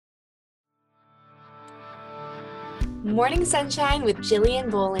Morning Sunshine with Jillian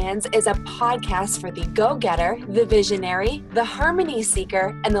Bolands is a podcast for the go-getter, the visionary, the harmony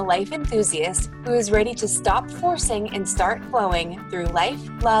seeker, and the life enthusiast who is ready to stop forcing and start flowing through life,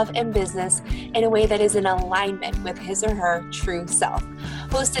 love, and business in a way that is in alignment with his or her true self.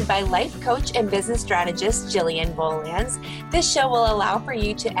 Hosted by life coach and business strategist Jillian Bolands, this show will allow for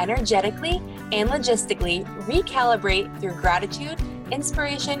you to energetically and logistically recalibrate through gratitude,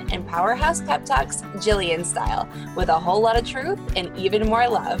 inspiration, and powerhouse pep talks Jillian style, with a whole lot of truth and even more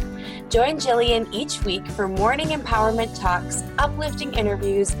love. Join Jillian each week for morning empowerment talks, uplifting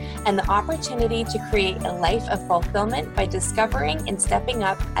interviews, and the opportunity to create a life of fulfillment by discovering and stepping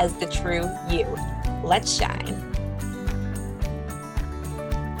up as the true you. Let's shine.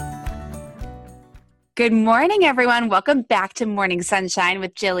 Good morning, everyone. Welcome back to Morning Sunshine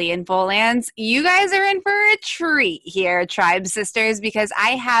with Jillian Bolands. You guys are in for a treat here, Tribe Sisters, because I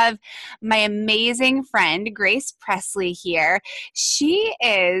have my amazing friend, Grace Presley, here. She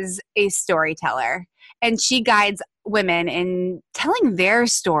is a storyteller, and she guides women in telling their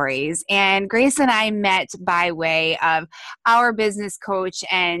stories. And Grace and I met by way of our business coach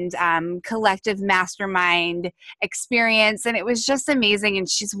and collective mastermind experience. And it was just amazing. And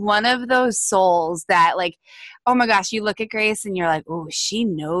she's one of those souls that, like, oh my gosh, you look at Grace and you're like, oh, she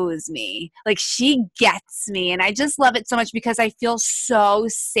knows me. Like, she gets me. And I just love it so much because I feel so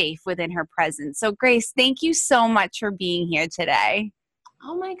safe within her presence. So Grace, thank you so much for being here today.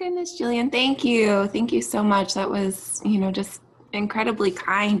 Oh my goodness, Jillian, thank you. Thank you so much. That was, just incredibly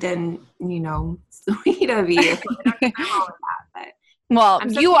kind and, sweet of you. I don't know all of that, well,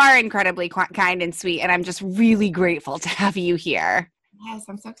 you are incredibly kind and sweet, and I'm just really grateful to have you here. Yes,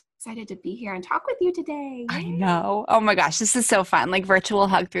 I'm so excited to be here and talk with you today. I know. Oh my gosh, this is so fun. Like virtual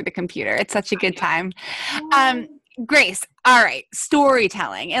hug through the computer. It's such a good time. Grace, all right,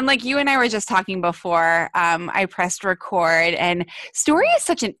 storytelling. And like you and I were just talking before I pressed record, and story is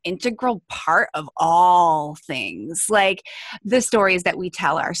such an integral part of all things. Like the stories that we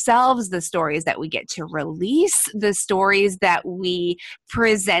tell ourselves, the stories that we get to release, the stories that we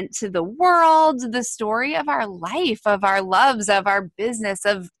present to the world, the story of our life, of our loves, of our business,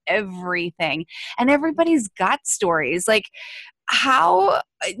 of everything. And everybody's got stories. Like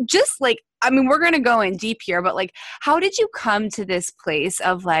we're going to go in deep here, but like, how did you come to this place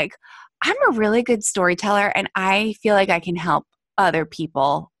of like, I'm a really good storyteller and I feel like I can help other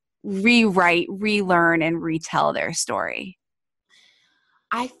people rewrite, relearn, and retell their story?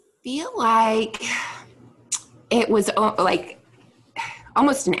 I feel like it was like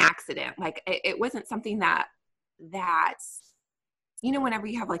almost an accident. Like it wasn't something that, whenever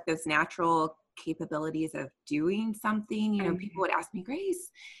you have like those natural capabilities of doing something, people would ask me, Grace,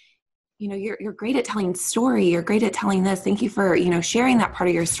 you're great at telling story. You're great at telling this. Thank you for, sharing that part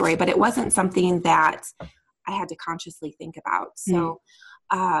of your story. But it wasn't something that I had to consciously think about. So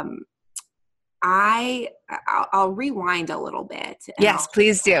I'll rewind a little bit. Yes,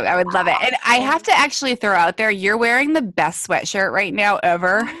 please do. I would love it. And I have to actually throw out there, you're wearing the best sweatshirt right now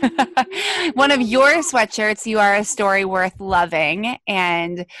ever. One of your sweatshirts, you are a story worth loving.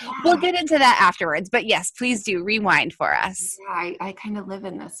 And we'll get into that afterwards. But yes, please do rewind for us. Yeah, I kind of live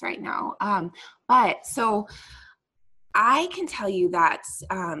in this right now. But so I can tell you that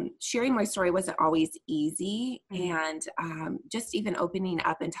sharing my story wasn't always easy. And just even opening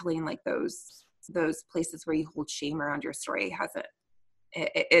up and telling like those places where you hold shame around your story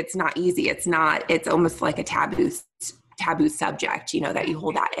it's not easy. It's almost like a taboo subject, that you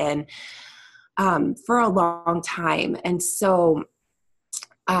hold that in for a long time. And so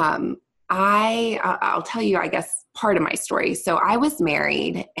I'll tell you, I guess, part of my story. So I was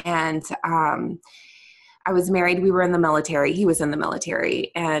married and we were in the military. He was in the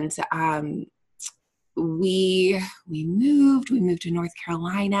military, and we moved to North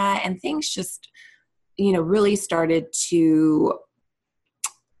Carolina, and things just, really started to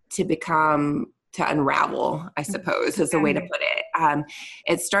unravel, I suppose, is a way to put it.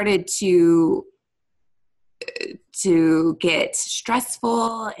 It started to get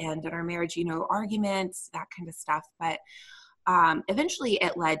stressful, and in our marriage, arguments, that kind of stuff. But eventually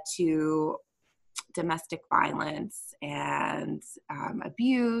it led to domestic violence and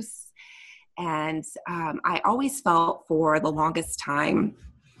abuse. And I always felt for the longest time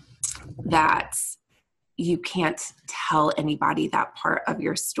that you can't tell anybody that part of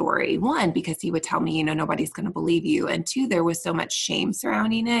your story. One, because he would tell me, nobody's going to believe you. And two, there was so much shame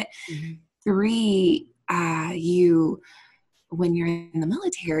surrounding it. Mm-hmm. Three, when you're in the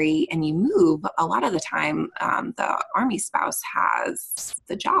military and you move, a lot of the time, the Army spouse has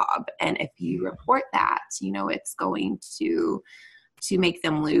the job. And if you report that, it's going to make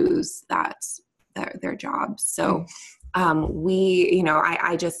them lose that their jobs. So I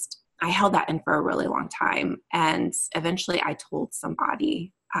held that in for a really long time. And eventually I told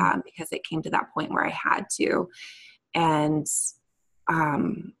somebody because it came to that point where I had to. And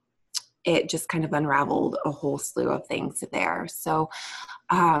it just kind of unraveled a whole slew of things there. So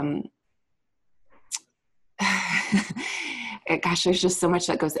gosh, there's just so much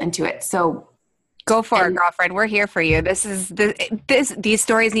that goes into it. So go for it, girlfriend. We're here for you. These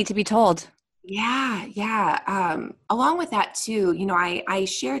stories need to be told. Yeah. Along with that too, I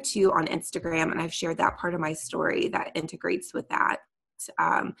share too on Instagram, and I've shared that part of my story that integrates with that.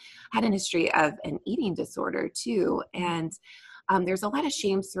 Had an history of an eating disorder too. And there's a lot of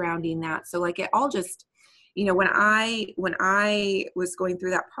shame surrounding that. So like it all just, when I was going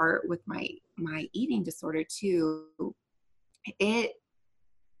through that part with my eating disorder too, it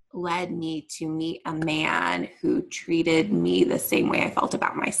led me to meet a man who treated me the same way I felt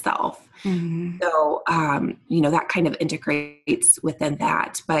about myself. Mm-hmm. So, that kind of integrates within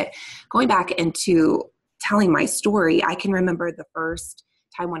that. But going back into telling my story, I can remember the first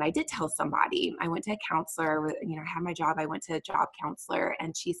time when I did tell somebody. I went to a counselor, I had my job, I went to a job counselor,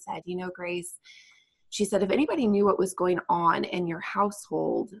 and she said, Grace, she said, if anybody knew what was going on in your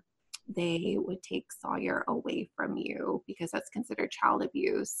household, they would take Sawyer away from you because that's considered child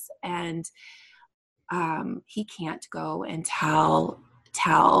abuse. And he can't go and tell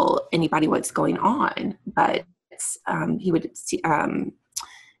anybody what's going on, but he would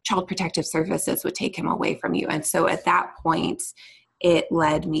Child Protective Services would take him away from you. And so at that point, it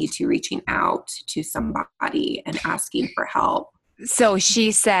led me to reaching out to somebody and asking for help. So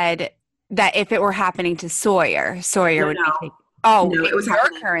she said that if it were happening to Sawyer would be taken. No, it was your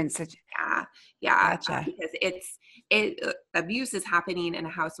happening. current situation. Yeah. Gotcha. Because abuse is happening in a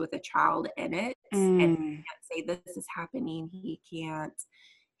house with a child in it, and he can't say this is happening. He can't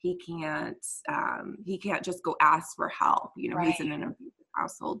just go ask for help. Right. He's in an abusive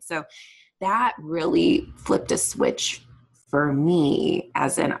household. So that really flipped a switch for me,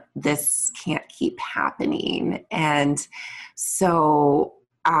 as in this can't keep happening. And so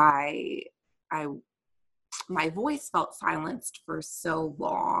my voice felt silenced for so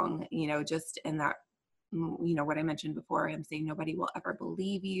long, just in that, what I mentioned before, him saying nobody will ever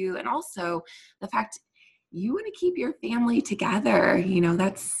believe you. And also the fact you want to keep your family together,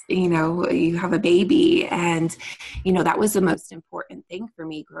 that's, you have a baby. And, that was the most important thing for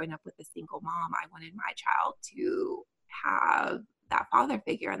me growing up with a single mom. I wanted my child to have that father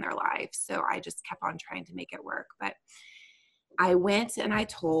figure in their life. So I just kept on trying to make it work. But I went and I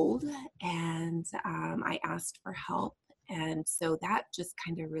told, and I asked for help. And so that just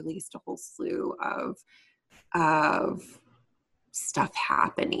kind of released a whole slew of stuff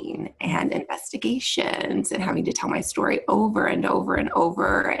happening and investigations and having to tell my story over and over and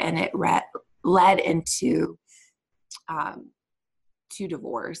over. And it led into to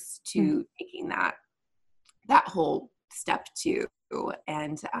divorce, to taking that whole step too.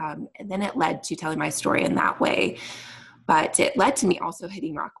 And then it led to telling my story in that way. But it led to me also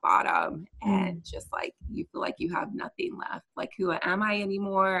hitting rock bottom and just like, you feel like you have nothing left. Like, who am I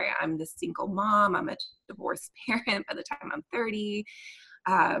anymore? I'm this single mom. I'm a divorced parent by the time I'm 30,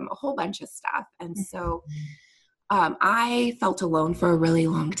 a whole bunch of stuff. And so I felt alone for a really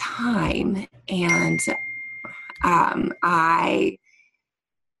long time. And I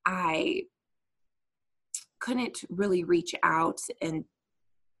couldn't really reach out and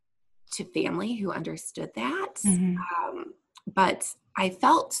to family who understood that. But I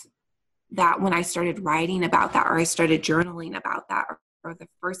felt that when I started writing about that, or I started journaling about that, or the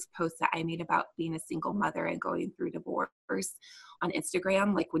first post that I made about being a single mother and going through divorce on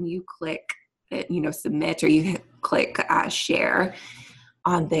Instagram, like when you click, submit, or you click share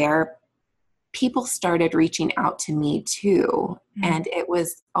on there, people started reaching out to me too. And it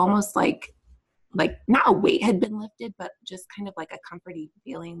was almost like not a weight had been lifted, but just kind of like a comforting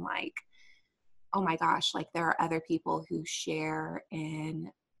feeling, like, oh my gosh, like there are other people who share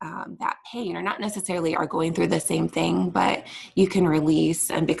in that pain, or not necessarily are going through the same thing, but you can release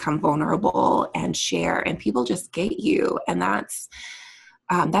and become vulnerable and share, and people just get you. And that's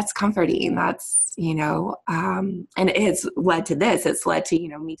comforting. That's, and it's led to this. It's led to,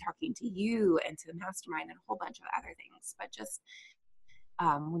 me talking to you and to the mastermind and a whole bunch of other things. But just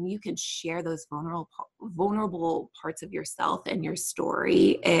when you can share those vulnerable parts of yourself and your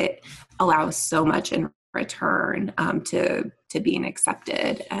story, it allows so much in return to being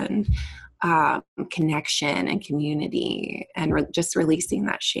accepted, and connection and community, and just releasing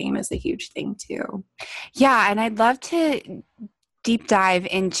that shame is a huge thing too. Yeah. And I'd love to deep dive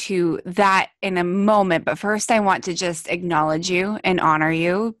into that in a moment. But first, I want to just acknowledge you and honor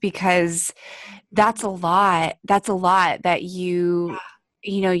you, because that's a lot. That's a lot that you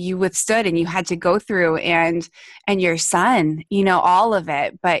withstood and you had to go through, and your son, all of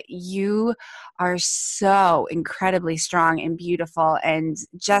it. But you are so incredibly strong and beautiful, and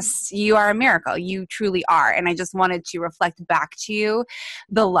just, you are a miracle. You truly are. And I just wanted to reflect back to you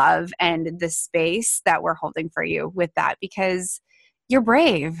the love and the space that we're holding for you with that, because you're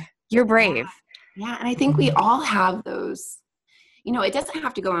brave. You're brave. Yeah. And I think we all have those, it doesn't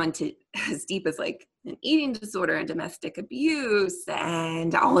have to go on to as deep as like an eating disorder and domestic abuse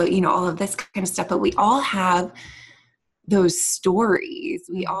and all of this kind of stuff, but we all have those stories.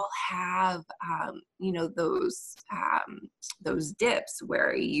 We all have, those dips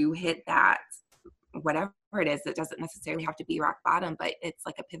where you hit that, whatever it is. It doesn't necessarily have to be rock bottom, but it's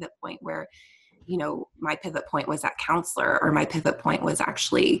like a pivot point where, my pivot point was that counselor, or my pivot point was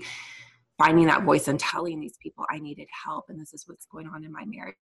actually finding that voice and telling these people I needed help, and this is what's going on in my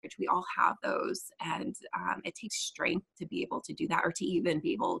marriage. We all have those, and it takes strength to be able to do that, or to even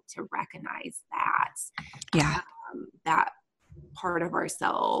be able to recognize that, that part of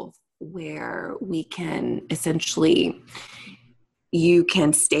ourselves where we can essentially, you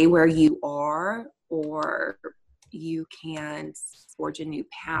can stay where you are, or you can forge a new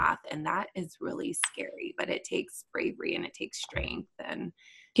path. And that is really scary, but it takes bravery and it takes strength and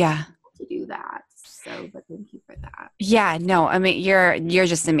to do that. So, but thank you for that. Yeah, no, I mean, you're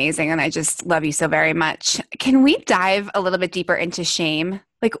just amazing, and I just love you so very much. Can we dive a little bit deeper into shame?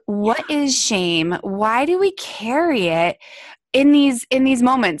 Like, what is shame? Why do we carry it in these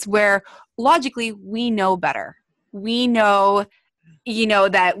moments where logically we know better? We know,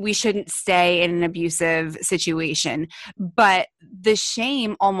 that we shouldn't stay in an abusive situation, but the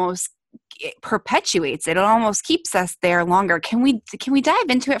shame almost perpetuates it. It almost keeps us there longer. Can we dive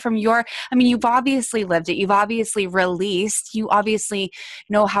into it from you've obviously lived it. You've obviously released. You obviously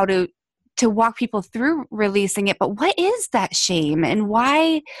know how to walk people through releasing it. But what is that shame, and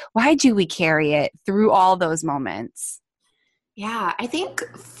why do we carry it through all those moments? Yeah, I think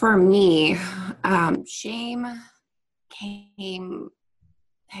for me, shame came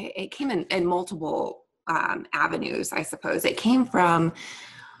in multiple avenues, I suppose. It came from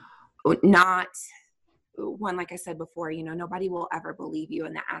not one, like I said before, nobody will ever believe you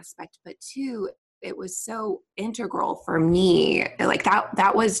in that aspect, but two, it was so integral for me. Like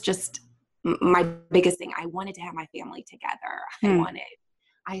that was just my biggest thing. I wanted to have my family together.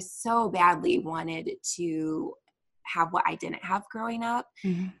 I so badly wanted to have what I didn't have growing up.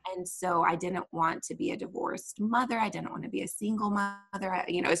 Mm-hmm. And so I didn't want to be a divorced mother. I didn't want to be a single mother.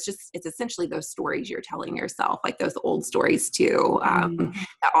 It's essentially those stories you're telling yourself, like those old stories too,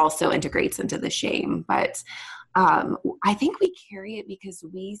 that also integrates into the shame. But I think we carry it because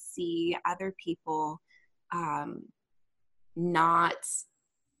we see other people not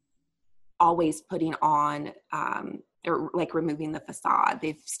always putting on or like removing the facade.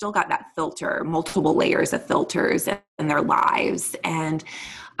 They've still got that filter, multiple layers of filters in their lives. And,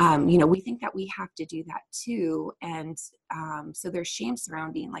 we think that we have to do that too. And so there's shame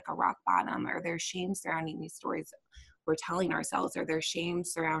surrounding like a rock bottom, or there's shame surrounding these stories we're telling ourselves, or there's shame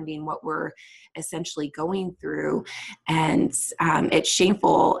surrounding what we're essentially going through. And it's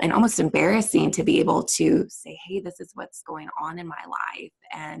shameful and almost embarrassing to be able to say, hey, this is what's going on in my life.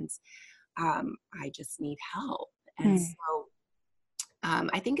 And I just need help. And so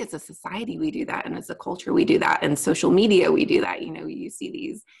I think as a society, we do that. And as a culture, we do that. And social media, we do that. You see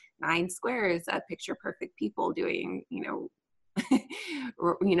these 9 squares of picture perfect people doing,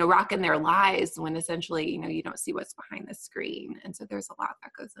 rocking their lives, when essentially, you don't see what's behind the screen. And so there's a lot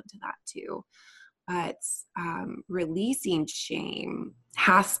that goes into that too. But releasing shame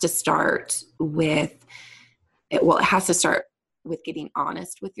has to start with, it has to start with getting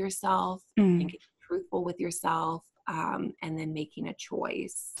honest with yourself and getting truthful with yourself, and then making a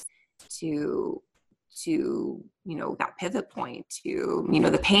choice to that pivot point to,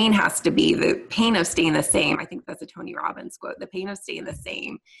 the pain has to be the pain of staying the same. I think that's a Tony Robbins quote. The pain of staying the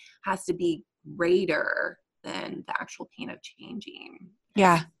same has to be greater than the actual pain of changing.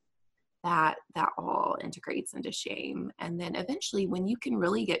 Yeah. That all integrates into shame. And then eventually, when you can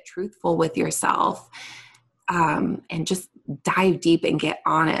really get truthful with yourself, and just dive deep and get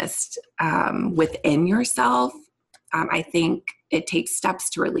honest within yourself, I think it takes steps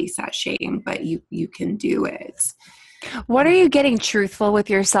to release that shame, but you can do it. What are you getting truthful with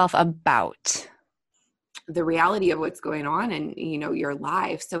yourself about? The reality of what's going on in, your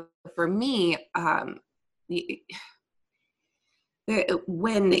life. So for me,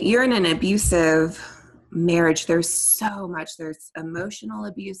 when you're in an abusive marriage, there's so much. There's emotional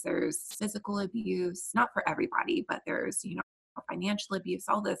abuse, there's physical abuse, not for everybody, but there's, financial abuse,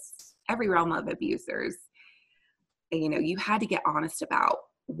 all this, every realm of abusers, you had to get honest about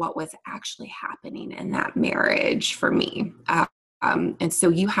what was actually happening in that marriage for me. And so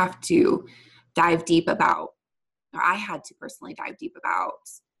you have to dive deep about, or I had to personally dive deep about,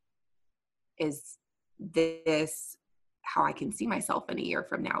 is this how I can see myself in a year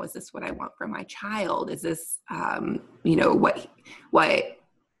from now? Is this what I want for my child? Is this, what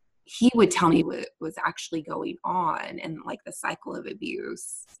he would tell me was actually going on, and like the cycle of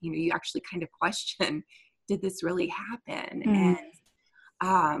abuse, you actually kind of question, did this really happen? Mm.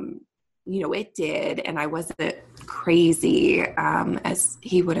 And, it did. And I wasn't crazy, as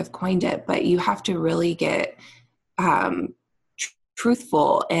he would have coined it, but you have to really get,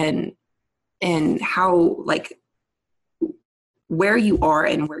 truthful and how, like, where you are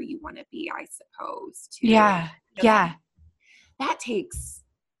and where you want to be, I suppose, too. Yeah. Yeah. That takes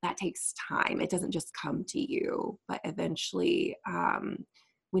time. It doesn't just come to you, but eventually,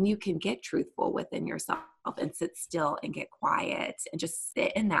 when you can get truthful within yourself and sit still and get quiet and just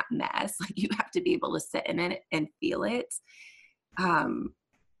sit in that mess, like, you have to be able to sit in it and feel it,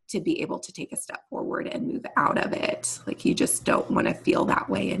 to be able to take a step forward and move out of it. Like, you just don't want to feel that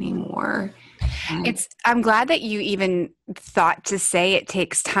way anymore. I'm glad that you even thought to say it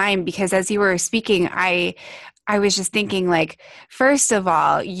takes time, because as you were speaking, I was just thinking, like, first of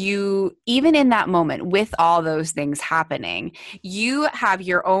all, you, even in that moment with all those things happening, you have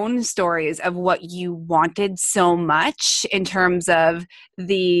your own stories of what you wanted so much in terms of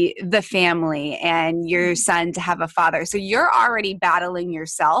the family and your son to have a father. So you're already battling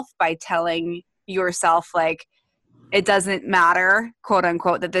yourself by telling yourself, like, it doesn't matter, quote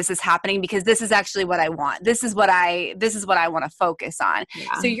unquote, that this is happening, because this is actually what I want. This is what I want to focus on.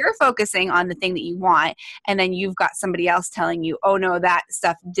 Yeah. So you're focusing on the thing that you want. And then you've got somebody else telling you, oh no, that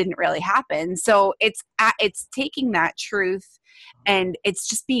stuff didn't really happen. So it's taking that truth, and it's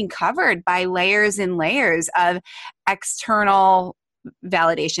just being covered by layers and layers of external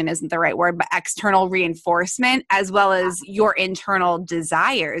validation isn't the right word, but external reinforcement, as well as your internal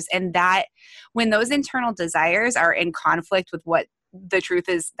desires. And that, when those internal desires are in conflict with what the truth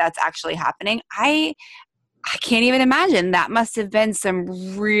is that's actually happening, I can't even imagine. That must have been some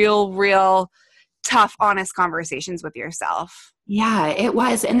real tough, honest conversations with yourself. Yeah, it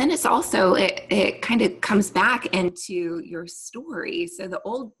was. And then it's also, it kind of comes back into your story. So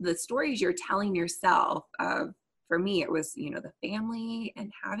the stories you're telling yourself of, for me, it was, the family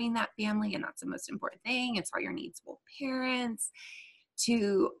and having that family, and that's the most important thing. It's all your needs-full parents,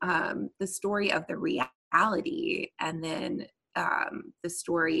 to the story of the reality, and then the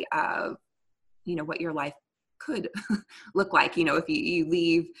story of, what your life could look like, if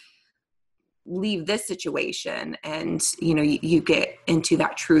you leave this situation, and, you get into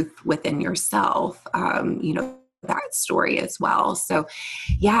that truth within yourself, that story as well. So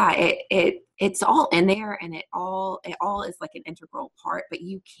yeah, it's all in there, and it all is like an integral part, but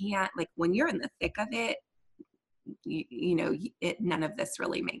you can't, like, when you're in the thick of it, none of this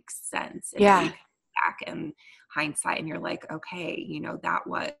really makes sense. And Yeah. you come back in hindsight and you're like, okay,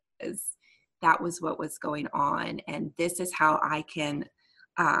 that was what was going on. And this is how I can,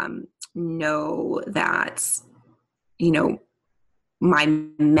 know that, my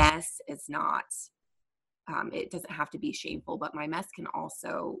mess is not, it doesn't have to be shameful, but my mess can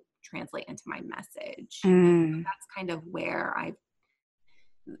also translate into my message. Mm. That's kind of where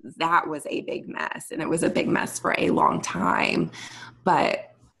that was a big mess, and it was a big mess for a long time.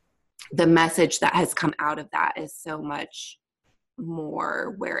 But the message that has come out of that is so much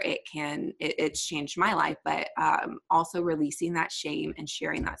more, where it's changed my life, but also releasing that shame and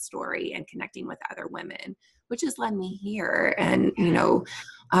sharing that story and connecting with other women, which has led me here, and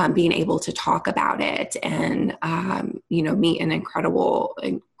being able to talk about it, and meet an incredible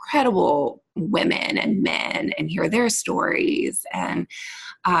women and men and hear their stories, and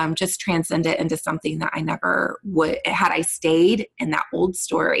just transcend it into something that I never would, had I stayed in that old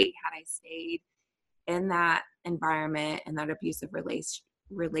story, had I stayed in that environment and that abusive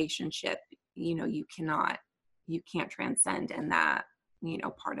relationship, you can't transcend in that,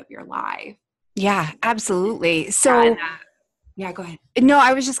 part of your life. Yeah, absolutely. So yeah, go ahead. no,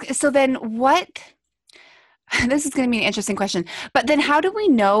 I was just, so then what, this is going to be an interesting question, but then how do we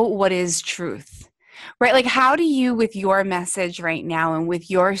know what is truth? Right? Like, how do you, with your message right now and with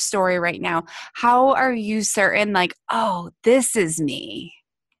your story right now, how are you certain, like, oh, this is me?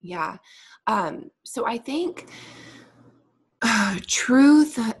 Yeah. So I think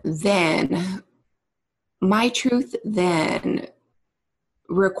truth then, my truth then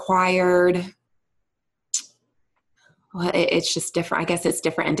required Well, it's just different. I guess it's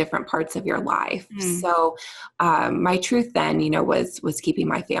different in different parts of your life. Mm. So, my truth then, was keeping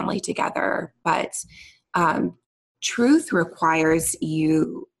my family together. But um, truth requires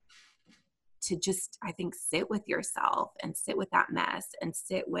you to just, I think, sit with yourself and sit with that mess and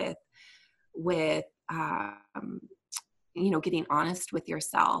sit with getting honest with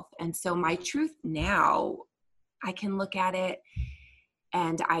yourself. And so, my truth now, I can look at it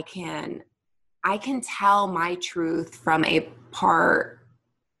and I can tell my truth from a part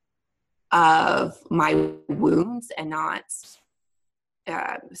of my wounds and not,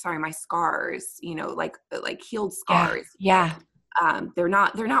 my scars, like healed Yeah. scars. Yeah. They're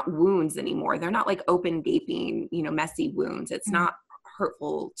not wounds anymore. They're not like open gaping, messy wounds. It's Mm. not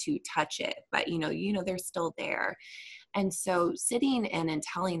hurtful to touch it, but they're still there. And so sitting in and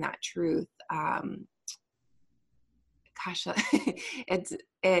telling that truth, gosh,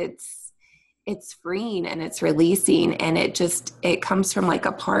 it's freeing and it's releasing, and it comes from like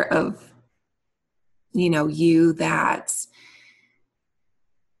a part of you that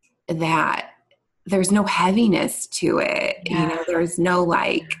there's no heaviness to it. Yeah.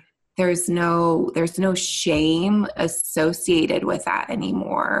 There's no shame associated with that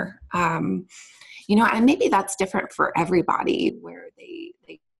anymore. And maybe that's different for everybody where they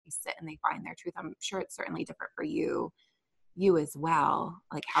sit and they find their truth. I'm sure it's certainly different for you as well,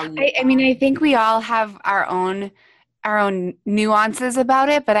 like how you I mean, I think we all have our own nuances about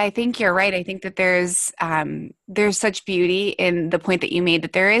it, but I think you're right. I think that there's such beauty in the point that you made,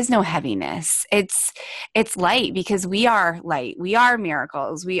 that there is no heaviness. It's light, because we are light. We are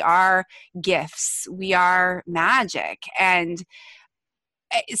miracles. We are gifts. We are magic. And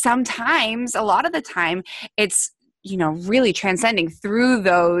sometimes, a lot of the time, it's really transcending through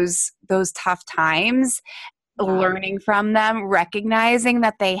those tough times, yeah. learning from them, recognizing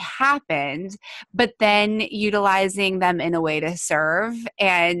that they happened, but then utilizing them in a way to serve,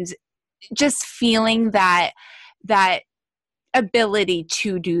 and just feeling that ability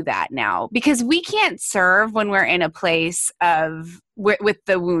to do that now, because we can't serve when we're in a place of with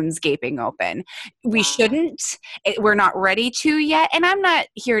the wounds gaping open. We shouldn't. We're not ready to yet. And I'm not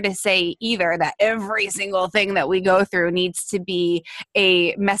here to say either that every single thing that we go through needs to be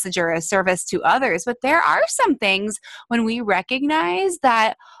a message or a service to others, but there are some things when we recognize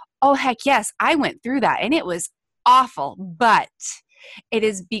that, oh heck yes, I went through that and it was awful, but it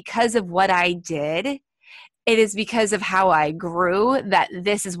is because of what I did, it is because of how I grew, that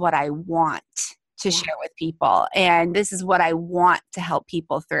this is what I want to share with people. And this is what I want to help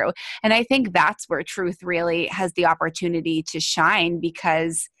people through. And I think that's where truth really has the opportunity to shine,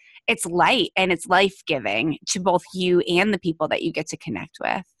 because it's light and it's life-giving to both you and the people that you get to connect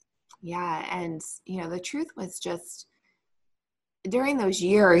with. Yeah. And, the truth was just, during those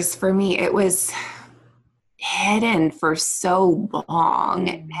years for me, it was hidden for so long.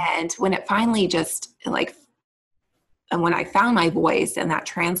 And when it finally just and when I found my voice and that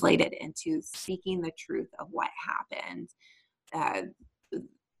translated into speaking the truth of what happened,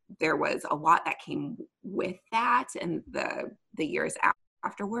 there was a lot that came with that and the years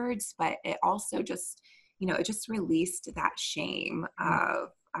afterwards, but it also just, it just released that shame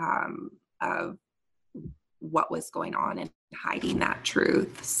of what was going on and hiding that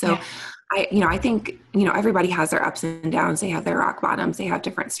truth. So I think, everybody has their ups and downs. They have their rock bottoms. They have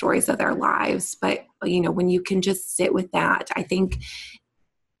different stories of their lives. But, when you can just sit with that, I think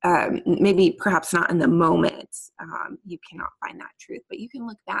maybe perhaps not in the moment, you cannot find that truth, but you can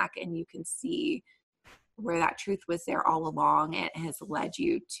look back and you can see where that truth was there all along. It has led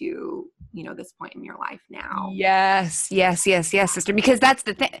you to, this point in your life now. Yes, sister, because that's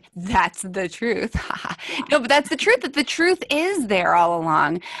the thing. That's the truth. No, but that's the truth, that the truth is there all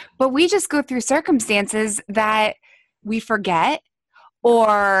along. But we just go through circumstances that we forget,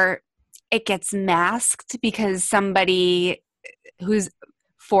 or it gets masked because somebody who's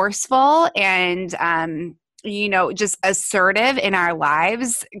forceful and just assertive in our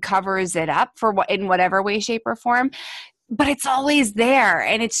lives covers it up in whatever way, shape, or form. But it's always there,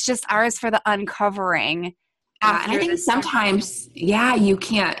 and it's just ours for the uncovering. Yeah, and I think sometimes, you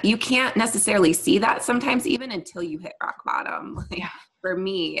can't necessarily see that sometimes, even until you hit rock bottom. For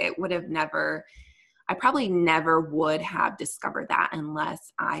me, it would have never. I probably never would have discovered that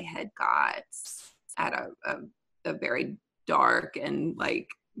unless I had got at a very dark and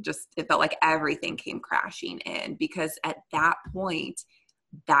it felt like everything came crashing in, because at that point,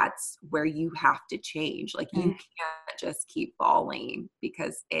 that's where you have to change. You can't just keep falling,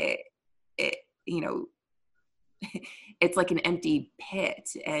 because it's like an empty pit,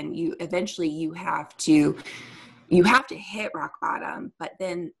 and you have to hit rock bottom. But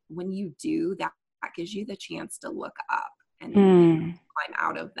then when you do, gives you the chance to look up and climb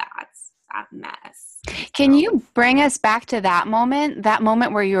out of that mess. Can you bring us back to that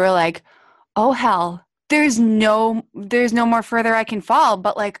moment where you were like, oh hell, there's no more further I can fall,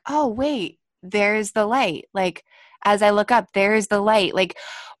 but like, oh wait, there's the light. Like, as I look up, there's the light. Like,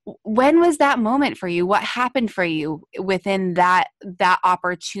 when was that moment for you? What happened for you within that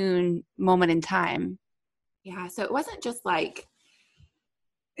opportune moment in time? Yeah. So it wasn't just like,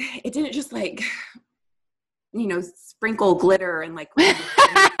 it didn't just like, sprinkle glitter and like,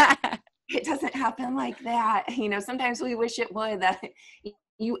 it doesn't happen like that. Sometimes we wish it would, that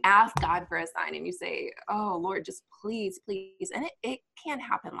you ask God for a sign and you say, oh Lord, just please, please. And it can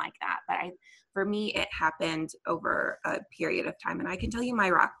happen like that. But for me, it happened over a period of time. And I can tell you my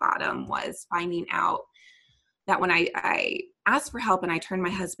rock bottom was finding out that when I asked for help and I turned my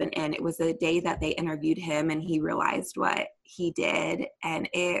husband in, it was the day that they interviewed him and he realized what he did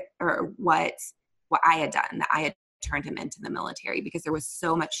what I had done, that I had turned him into the military, because there was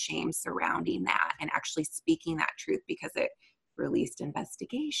so much shame surrounding that and actually speaking that truth, because it released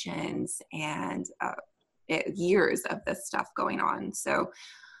investigations and years of this stuff going on. So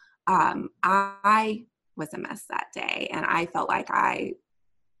I was a mess that day, and I felt like I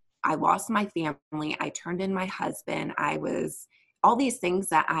lost my family. I turned in my husband. I was all these things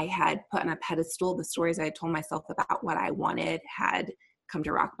that I had put on a pedestal. The stories I had told myself about what I wanted had come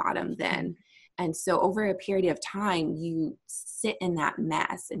to rock bottom then. And so over a period of time, you sit in that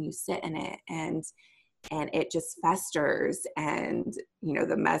mess and you sit in it, and it just festers, and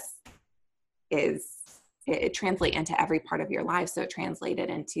the mess it translates into every part of your life. So it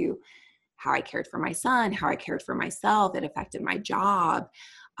translated into how I cared for my son, how I cared for myself. It affected my job.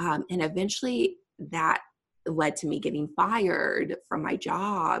 And eventually that led to me getting fired from my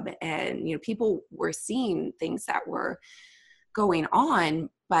job. And, people were seeing things that were going on,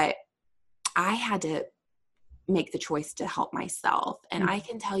 but I had to make the choice to help myself. And I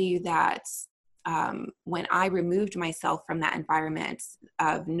can tell you that when I removed myself from that environment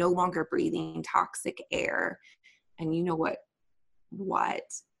of no longer breathing toxic air, and what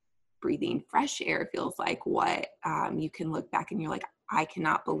breathing fresh air feels like, you can look back and you're like, I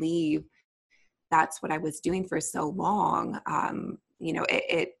cannot believe that's what I was doing for so long.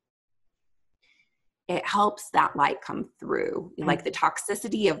 It helps that light come through, like the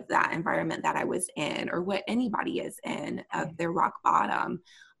toxicity of that environment that I was in, or what anybody is in, of their rock bottom.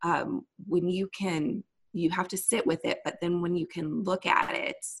 When you have to sit with it, but then when you can look at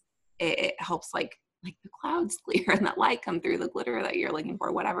it, it helps like the clouds clear and that light come through, the glitter that you're looking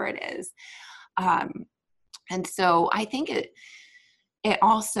for, whatever it is. And so I think it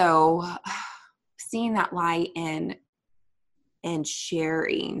also, seeing that light and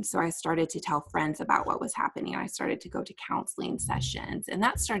sharing. So I started to tell friends about what was happening. I started to go to counseling sessions, and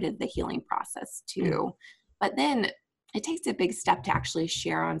that started the healing process too. But then it takes a big step to actually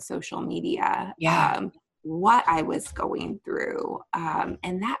share on social media what I was going through.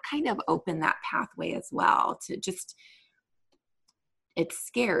 And that kind of opened that pathway as well to just, it's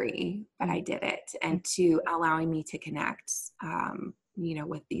scary, but I did it. And to allowing me to connect,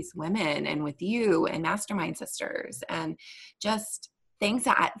 with these women and with you and Mastermind Sisters, and just things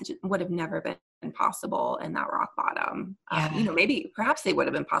that would have never been possible in that rock bottom. Maybe perhaps they would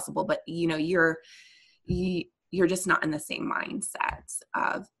have been possible, but you're just not in the same mindset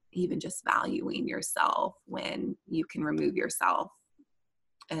of even just valuing yourself when you can remove yourself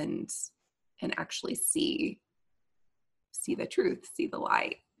and actually see the truth, see the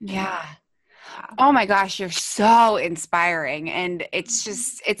light. Yeah. Oh my gosh, you're so inspiring. And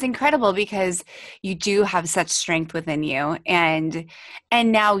it's incredible because you do have such strength within you. And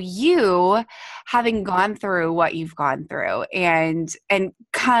now you, having gone through what you've gone through and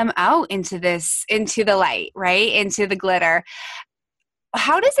come out into the light, right? Into the glitter.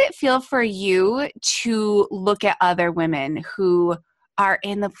 How does it feel for you to look at other women who are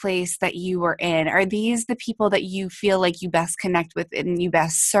in the place that you were in? Are these the people that you feel like you best connect with and you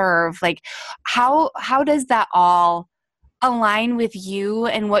best serve? Like, how does that all align with you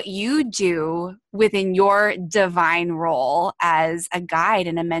and what you do within your divine role as a guide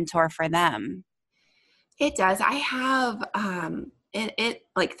and a mentor for them? It does. I have, it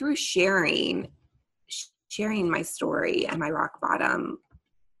like through sharing my story and my rock bottom,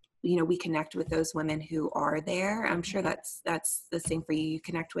 we connect with those women who are there. I'm sure that's the same for you. You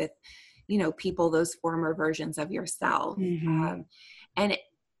connect with, people, those former versions of yourself. And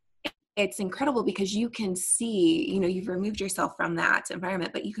it's incredible because you can see, you've removed yourself from that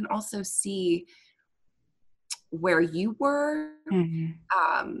environment, but you can also see where you were,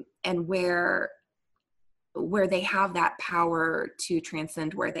 and where where they have that power to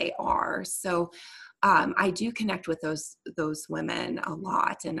transcend where they are. So I do connect with those women a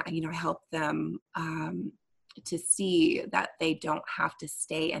lot, and I help them to see that they don't have to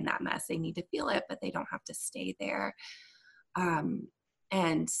stay in that mess. They need to feel it, but they don't have to stay there.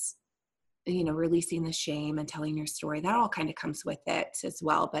 And releasing the shame and telling your story, that all kind of comes with it as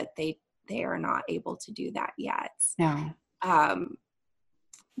well, but they are not able to do that yet. No.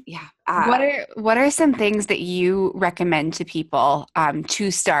 Yeah. What are some things that you recommend to people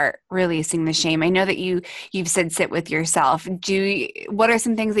to start releasing the shame? I know that you've said sit with yourself. What are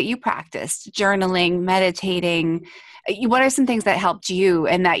some things that you practiced? Journaling, meditating. What are some things that helped you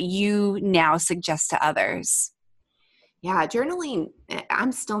and that you now suggest to others? Yeah, journaling,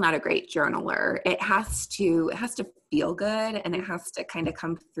 I'm still not a great journaler. It has to feel good, and it has to kind of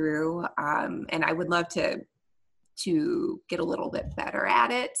come through. And I would love to get a little bit better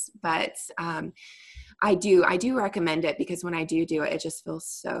at it, but I do recommend it, because when I do it, it just feels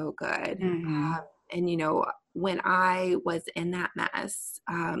so good. Mm-hmm. And when I was in that mess,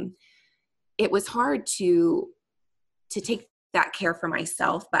 it was hard to take that care for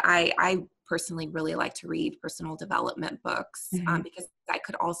myself, but I personally really like to read personal development books, Mm-hmm. because I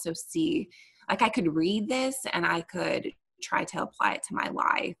could also see, like, I could read this and I could try to apply it to my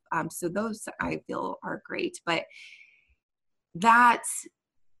life. So those I feel are great, but that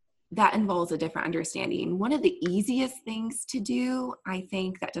involves a different understanding. One of the easiest things to do, I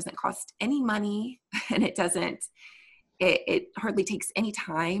think, that doesn't cost any money and it hardly takes any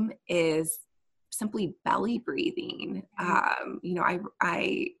time, is simply belly breathing.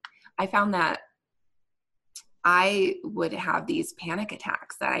 I found that I would have these panic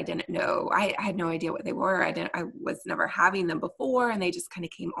attacks that I didn't know. I had no idea what they were. I was never having them before, and they just kind of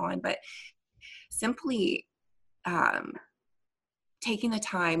came on. But simply taking the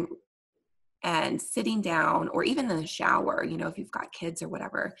time and sitting down, or even in the shower, if you've got kids or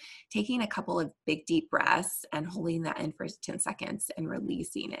whatever, taking a couple of big deep breaths and holding that in for 10 seconds and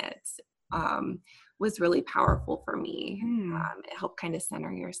releasing it was really powerful for me. It helped kind of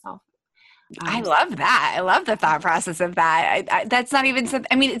center yourself. I love that. I love the thought process of that. That's not even something,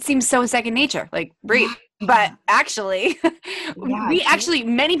 I mean, it seems so second nature, like breathe, but actually,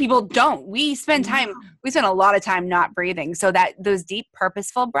 many people don't. We spend a lot of time not breathing. So that those deep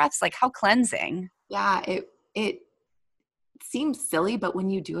purposeful breaths, like how cleansing. Yeah. It seems silly, but when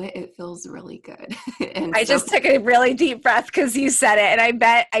you do it, it feels really good. And I just took a really deep breath because you said it, and I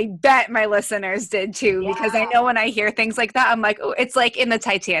bet my listeners did too, because I know when I hear things like that, I'm like, oh, it's like in the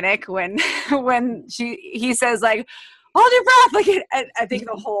Titanic when he says like, hold your breath, like I think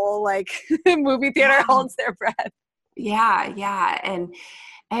the whole like movie theater holds their breath. Yeah, and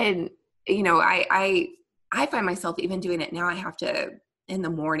I find myself even doing it now. I have to. In the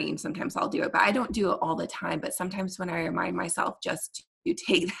morning, sometimes I'll do it, but I don't do it all the time. But sometimes when I remind myself just to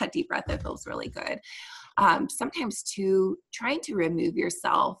take that deep breath, it feels really good. Sometimes too, trying to remove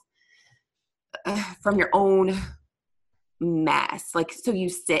yourself from your own mess. Like, so you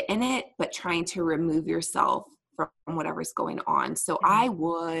sit in it, but trying to remove yourself from whatever's going on. So I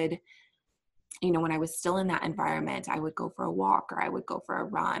would, when I was still in that environment, I would go for a walk, or I would go for a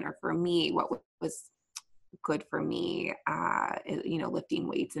run, or for me, what was good for me, lifting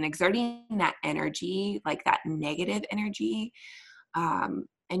weights and exerting that energy, like that negative energy, and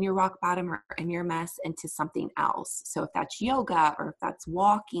your rock bottom or in your mess, into something else. So if that's yoga, or if that's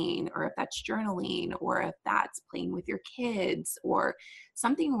walking, or if that's journaling, or if that's playing with your kids, or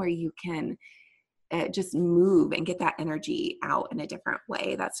something where you can just move and get that energy out in a different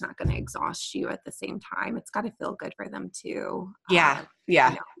way, that's not going to exhaust you at the same time. It's got to feel good for them too. Yeah.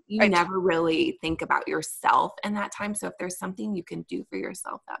 You never really think about yourself in that time. So if there's something you can do for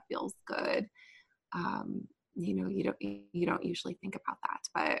yourself that feels good, you don't usually think about that.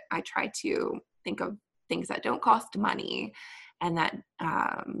 But I try to think of things that don't cost money, and that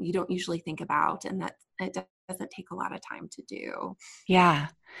you don't usually think about, and that it doesn't take a lot of time to do. Yeah.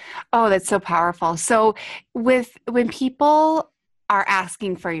 Oh, that's so powerful. So when people are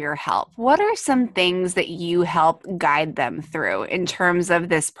asking for your help, what are some things that you help guide them through in terms of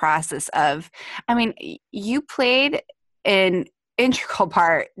this process of, I mean, you played an integral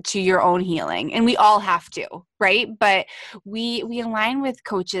part to your own healing, and we all have to, right? But we align with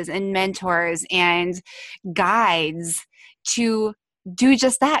coaches and mentors and guides to do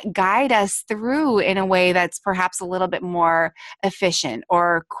just that, guide us through in a way that's perhaps a little bit more efficient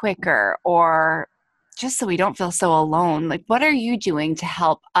or quicker, or just so we don't feel so alone. Like, what are you doing to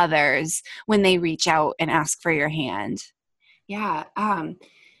help others when they reach out and ask for your hand? Yeah.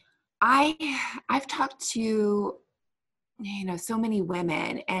 I've talked to, so many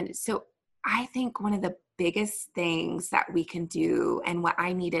women, and so I think one of the biggest things that we can do, and what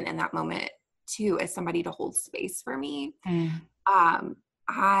I needed in that moment too, is somebody to hold space for me. Mm. Um,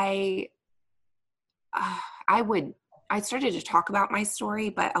 I, I would, I started to talk about my story,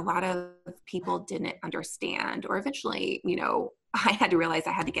 but a lot of people didn't understand, or eventually, I had to realize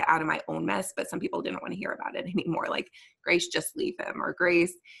I had to get out of my own mess, but some people didn't want to hear about it anymore. Like, Grace, just leave him, or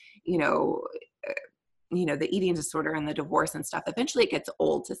Grace, you know, the eating disorder and the divorce and stuff. Eventually it gets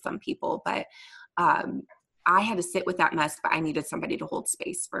old to some people, but I had to sit with that mess, but I needed somebody to hold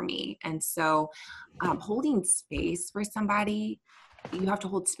space for me. And so holding space for somebody, you have to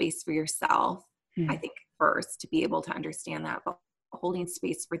hold space for yourself, I think, first, to be able to understand that, but holding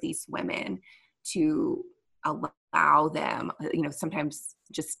space for these women to allow them, sometimes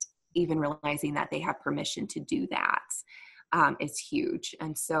just even realizing that they have permission to do that is huge.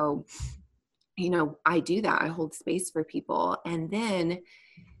 And so, I do that. I hold space for people. And then,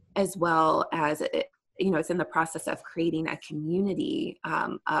 as well as, it's in the process of creating a community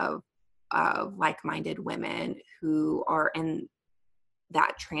of like-minded women who are in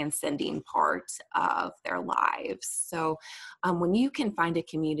that transcending part of their lives. So when you can find a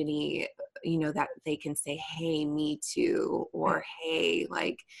community, that they can say, hey, me too, or hey,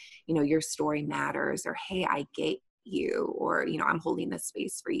 your story matters, or hey, I get you, or, I'm holding this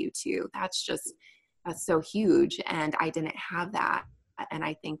space for you too. That's so huge. And I didn't have that. And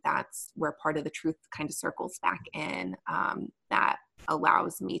I think that's where part of the truth kind of circles back in, that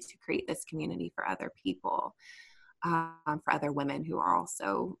allows me to create this community for other people. For other women who are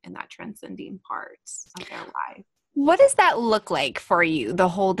also in that transcending part of their life. What does that look like for you, the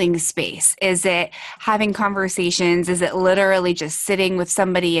holding space? Is it having conversations? Is it literally just sitting with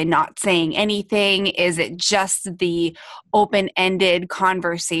somebody and not saying anything? Is it just the open-ended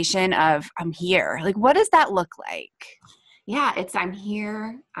conversation of, I'm here? Like, what does that look like? Yeah, it's, I'm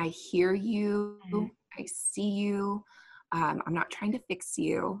here. I hear you. Mm-hmm. I see you. I'm not trying to fix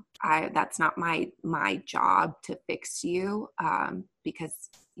you. That's not my job to fix you, because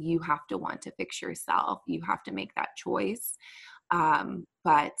you have to want to fix yourself. You have to make that choice.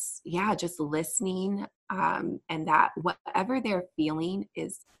 But yeah, just listening, and that whatever they're feeling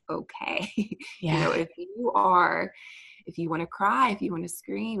is okay. Yeah. If you want to cry, if you want to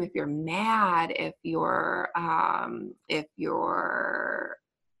scream, if you're mad, if you're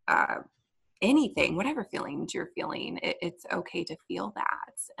anything, whatever feelings you're feeling, it's okay to feel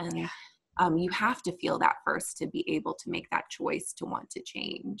that. And you have to feel that first to be able to make that choice to want to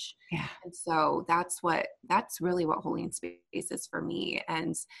change. Yeah. And so that's really what holding space is for me.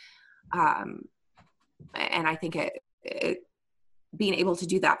 And I think it being able to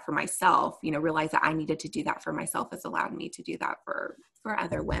do that for myself, realize that I needed to do that for myself, has allowed me to do that for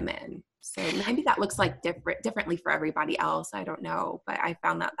other women. So maybe that looks like differently for everybody else. I don't know, but I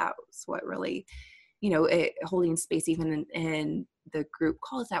found that was what really, holding space even in the group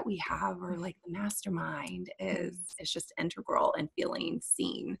calls that we have, or like the mastermind, is just integral in feeling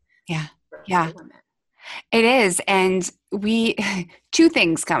seen. Yeah. Women. It is. And two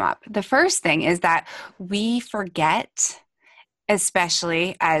things come up. The first thing is that we forget,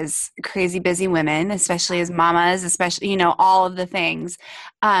 especially as crazy busy women, especially as mamas, especially, all of the things,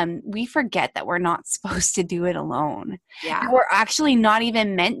 we forget that we're not supposed to do it alone. Yeah. We're actually not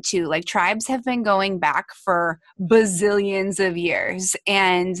even meant to. Like, tribes have been going back for bazillions of years.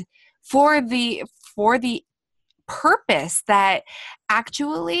 And for the purpose that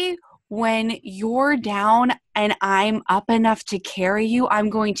actually, when you're down and I'm up enough to carry you, I'm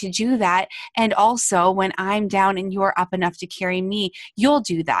going to do that. And also, when I'm down and you're up enough to carry me, you'll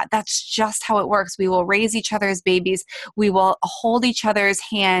do that. That's just how it works. We will raise each other's babies. We will hold each other's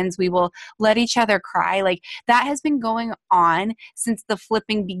hands. We will let each other cry. Like, that has been going on since the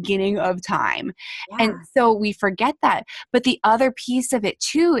flipping beginning of time. Yeah. And so we forget that. But the other piece of it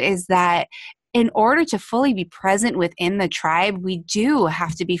too is that in order to fully be present within the tribe, we do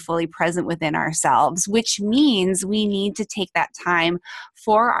have to be fully present within ourselves, which means we need to take that time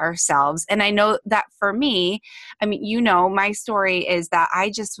for ourselves. And I know that for me, my story is that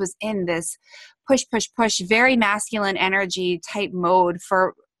I just was in this push, very masculine energy type mode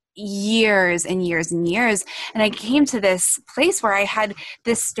for years and years and years. And I came to this place where I had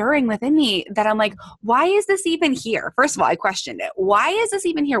this stirring within me that I'm like, why is this even here? First of all, I questioned it. Why is this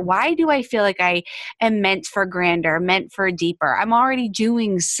even here? Why do I feel like I am meant for grander, meant for deeper? I'm already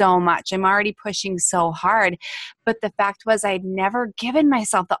doing so much. I'm already pushing so hard. But the fact was, I'd never given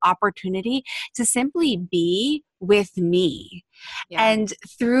myself the opportunity to simply be with me. Yeah. And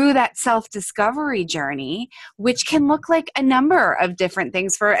through that self-discovery journey, which can look like a number of different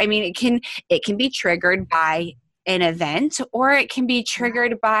things it can be triggered by an event, or it can be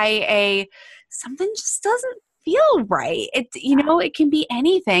triggered by something just doesn't feel right. It can be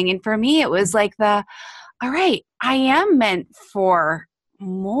anything. And for me, it was like all right, I am meant for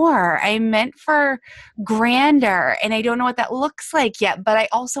more. I'm meant for grander. And I don't know what that looks like yet, but I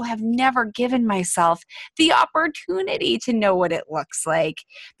also have never given myself the opportunity to know what it looks like,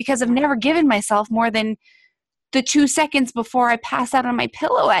 because I've never given myself more than the 2 seconds before I pass out on my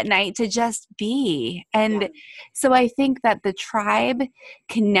pillow at night to just be. And so I think that the tribe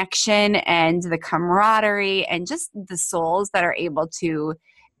connection and the camaraderie and just the souls that are able to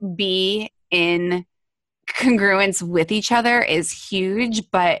be in congruence with each other is huge.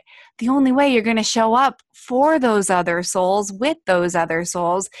 But the only way you're going to show up for those other souls with those other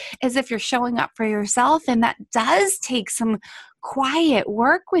souls is if you're showing up for yourself. And that does take some quiet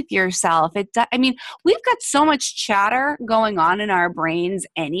work with yourself. We've got so much chatter going on in our brains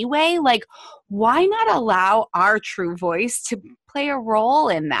anyway. Like, why not allow our true voice to play a role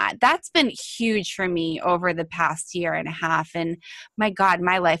in that? That's been huge for me over the past year and a half. And my God,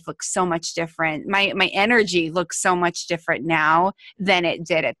 my life looks so much different. My energy looks so much different now than it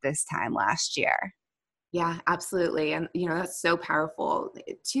did at this time last year. Yeah, absolutely. And, that's so powerful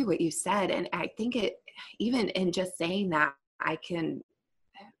too, what you said. And I think even in just saying that, I can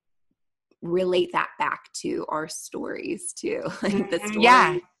relate that back to our stories too. Like the story,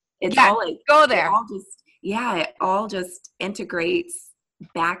 all like, go there. It all just integrates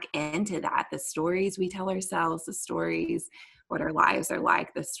back into that. The stories we tell ourselves, the stories, what our lives are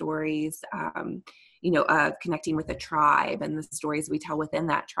like, the stories, of connecting with a tribe, and the stories we tell within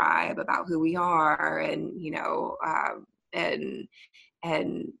that tribe about who we are, and,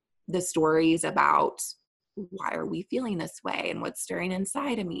 and the stories about why are we feeling this way and what's stirring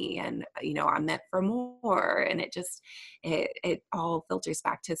inside of me, and I'm meant for more. And it all filters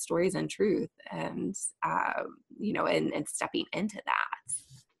back to stories and truth, and and stepping into that.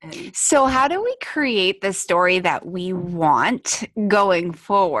 And so how do we create the story that we want going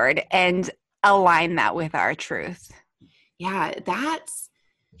forward and align that with our truth? Yeah, that's,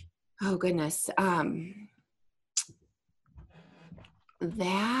 oh goodness,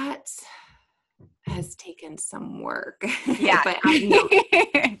 that has taken some work. Yeah. But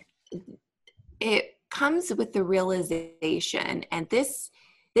it comes with the realization, and this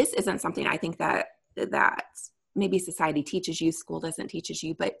isn't something I think that maybe society teaches you, school doesn't teach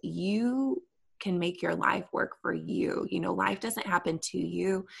you, but you can make your life work for you. Life doesn't happen to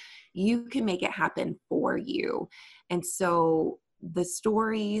you. You can make it happen for you. And so the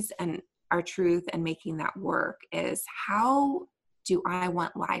stories and our truth and making that work is, how do I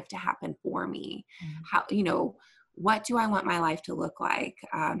want life to happen for me? How, what do I want my life to look like?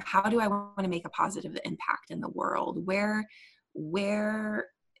 How do I want to make a positive impact in the world? Where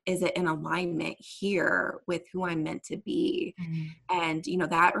is it in alignment here with who I'm meant to be? And,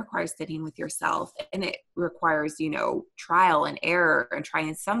 that requires sitting with yourself, and it requires, trial and error, and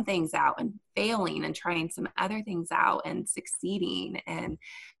trying some things out and failing, and trying some other things out and succeeding. And,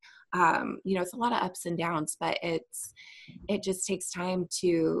 it's a lot of ups and downs, but it just takes time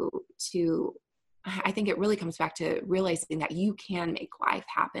to, I think it really comes back to realizing that you can make life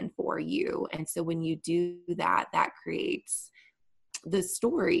happen for you. And so when you do that, that creates the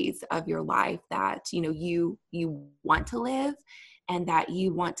stories of your life that, you want to live, and that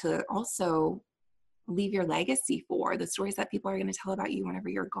you want to also leave your legacy for, the stories that people are going to tell about you whenever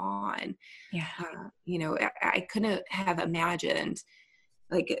you're gone. Yeah. I couldn't have imagined,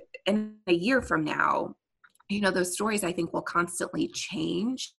 like, in a year from now, those stories I think will constantly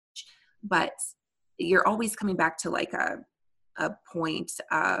change, but you're always coming back to like a point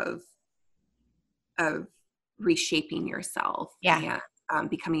of reshaping yourself. Yeah. And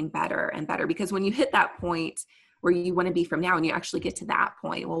becoming better and better, because when you hit that point where you want to be from now, and you actually get to that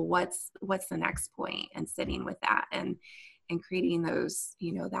point, well, what's the next point? And sitting with that and creating those,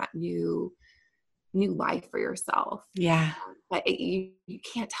 that new life for yourself. Yeah. But you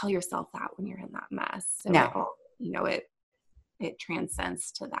can't tell yourself that when you're in that mess. So No. it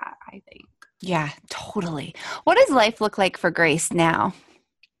transcends to that, I think. Yeah, totally. What does life look like for Grace now?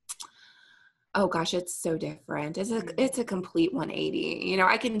 Oh gosh, it's so different. It's a complete 180.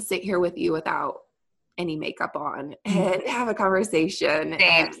 I can sit here with you without any makeup on and have a conversation.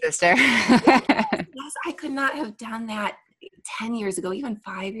 Same, sister. Yes, I could not have done that 10 years ago, even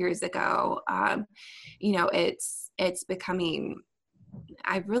 5 years ago. It's becoming,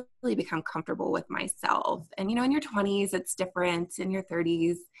 I've really become comfortable with myself. And, in your 20s, it's different. In your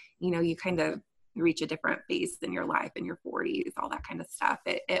 30s, you kind of reach a different phase in your life, in your 40s, all that kind of stuff.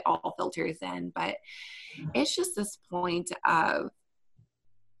 It all filters in, but it's just this point of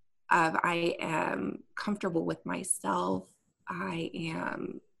I am comfortable with myself. I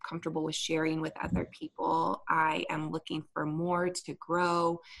am comfortable with sharing with other people. I am looking for more to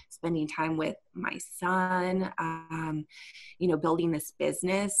grow, spending time with my son, building this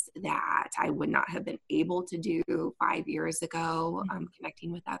business that I would not have been able to do 5 years ago,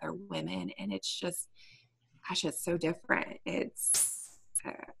 connecting with other women. And it's just, gosh, it's so different. It's,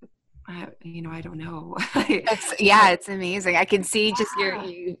 I don't know. It's amazing. I can see just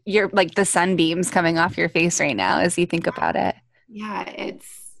your like the sunbeams coming off your face right now as you think about it. Yeah,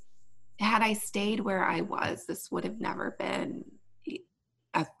 had I stayed where I was, this would have never been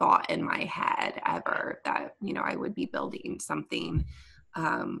a thought in my head ever that, I would be building something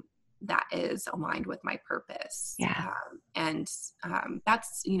that is aligned with my purpose. Yeah.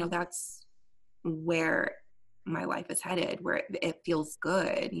 That's where my life is headed, where it feels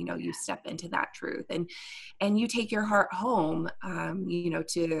good. You step into that truth and you take your heart home,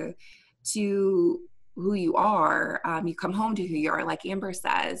 to who you are. You come home to who you are, like Amber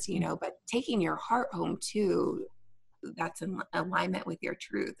says, but taking your heart home too, that's in alignment with your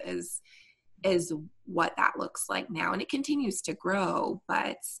truth is what that looks like now. And it continues to grow,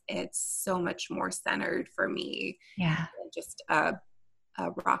 but it's so much more centered for me. Yeah. Just a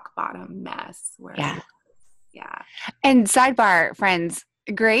rock bottom mess where yeah. And sidebar, friends,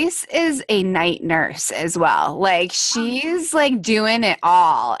 Grace is a night nurse as well. Like she's like doing it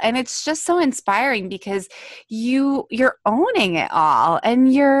all. And it's just so inspiring because you're owning it all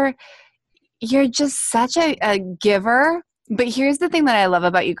and you're just such a giver. But here's the thing that I love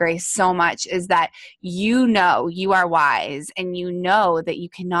about you, Grace, so much is that you are wise and you know that you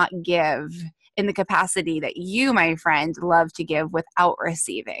cannot give in the capacity that you, my friend, love to give without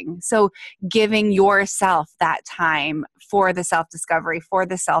receiving. So giving yourself that time for the self-discovery, for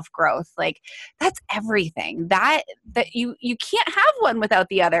the self-growth, like that's everything. That you can't have one without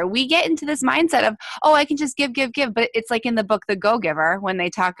the other. We get into this mindset of, oh, I can just give. But it's like in the book, The Go-Giver, when they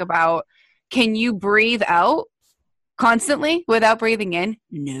talk about, can you breathe out constantly without breathing in?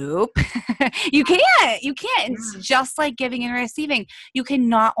 Nope. You can't. It's just like giving and receiving. You can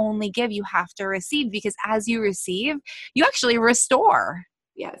not only give, you have to receive, because as you receive, you actually restore.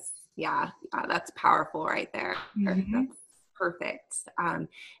 Yes. Yeah. That's powerful right there. Mm-hmm. That's perfect. And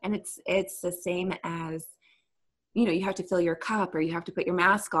it's the same as, you have to fill your cup or you have to put your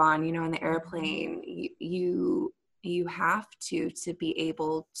mask on, in the airplane. You have to be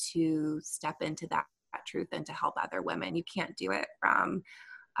able to step into that truth and to help other women. You can't do it from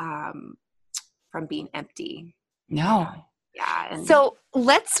being empty. No. Yeah. So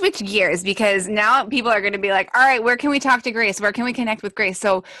let's switch gears, because now people are going to be like, all right, where can we talk to Grace? Where can we connect with Grace?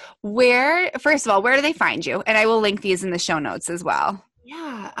 So first of all, where do they find you? And I will link these in the show notes as well.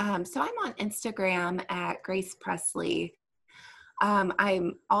 Yeah. So I'm on Instagram at Grace Presley.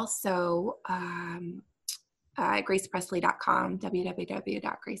 I'm also at gracepresley.com,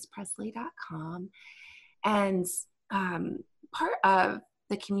 www.gracepresley.com. And part of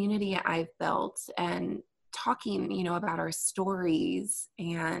the community I've built and talking, about our stories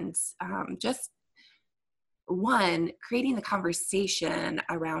and just creating the conversation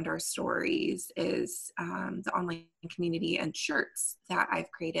around our stories is the online community and shirts that I've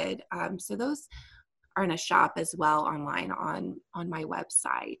created. So those are in a shop as well online on my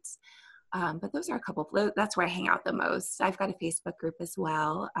website. But those are a couple, that's where I hang out the most. I've got a Facebook group as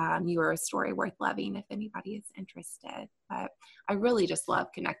well. You Are a Story Worth Loving, if anybody is interested. But I really just love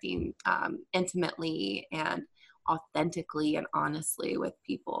connecting intimately and authentically and honestly with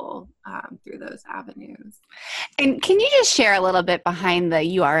people through those avenues. And can you just share a little bit behind the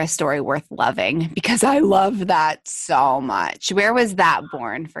You Are a Story Worth Loving? Because I love that so much. Where was that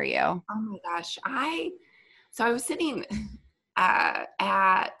born for you? Oh my gosh. I was sitting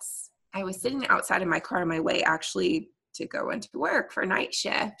I was sitting outside of my car on my way actually to go into work for night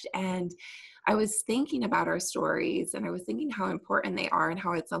shift. And I was thinking about our stories and I was thinking how important they are and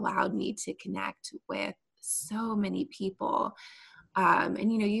how it's allowed me to connect with so many people.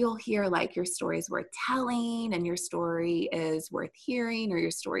 And you'll hear like your story is worth telling and your story is worth hearing or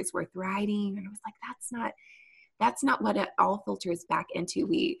your story is worth writing. And I was like, that's not what it all filters back into.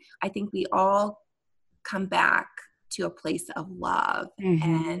 I think we all come back to a place of love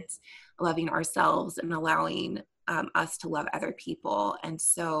and loving ourselves and allowing us to love other people. And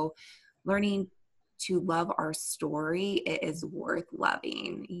so learning to love our story, it is worth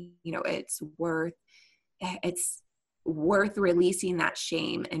loving. It's worth releasing that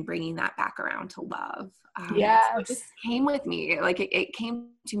shame and bringing that back around to love. So it just came with me. Like it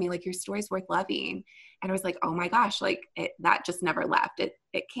came to me like, your story's worth loving. And I was like, oh my gosh, like that just never left. It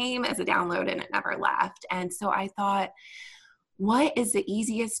came as a download and it never left. And so I thought, what is the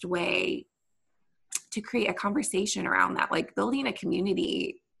easiest way to create a conversation around that? Like building a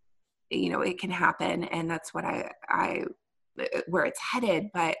community, it can happen, and that's what I where it's headed.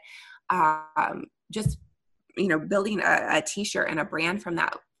 But just building a t-shirt and a brand from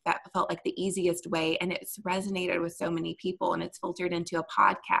that felt like the easiest way, and it's resonated with so many people, and it's filtered into a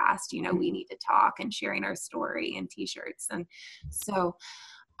podcast. We need to talk, and sharing our story and t-shirts, and so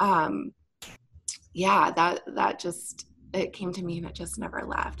that just, it came to me and it just never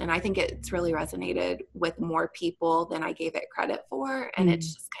left. And I think it's really resonated with more people than I gave it credit for. And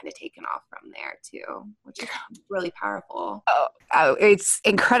it's just kind of taken off from there too, which is really powerful. Oh, it's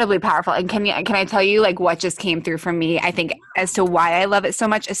incredibly powerful. And can I tell you like what just came through from me? I think as to why I love it so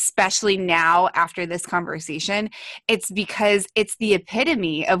much, especially now after this conversation, it's because it's the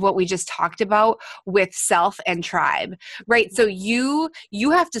epitome of what we just talked about with self and tribe, right? So you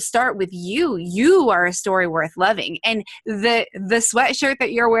have to start with you. You are a story worth loving. And the sweatshirt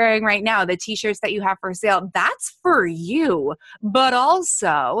that you're wearing right now, the t-shirts that you have for sale, that's for you. But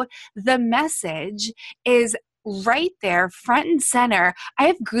also the message is right there, front and center. I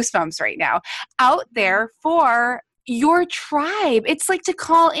have goosebumps right now, out there for your tribe. It's like to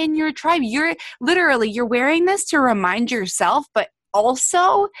call in your tribe. You're wearing this to remind yourself, but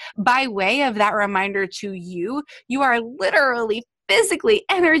also by way of that reminder to you, you are literally physically,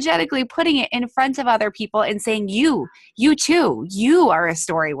 energetically putting it in front of other people and saying, you too, you are a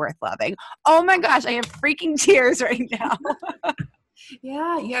story worth loving. Oh my gosh, I have freaking tears right now.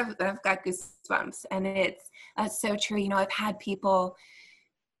 Yeah, I've got goosebumps, and that's so true. I've had people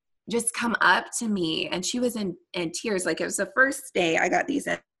just come up to me, and she was in tears. Like, it was the first day I got these,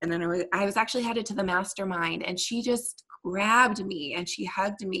 and then I was actually headed to the mastermind, and she just grabbed me and she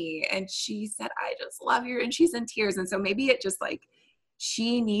hugged me and she said, I just love you. And she's in tears. And so maybe it just like,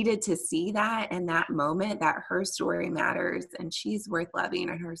 she needed to see that in that moment, that her story matters and she's worth loving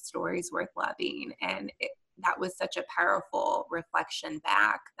and her story's worth loving. And that was such a powerful reflection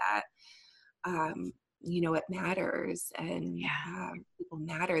back that, it matters, and people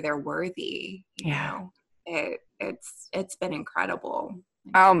matter. They're worthy. You know, it's been incredible.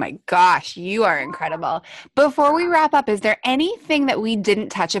 Oh my gosh, you are incredible. Before we wrap up, is there anything that we didn't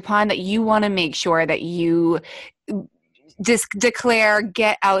touch upon that you want to make sure that you just declare,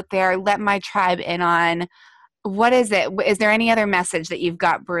 get out there, let my tribe in on? What is it? Is there any other message that you've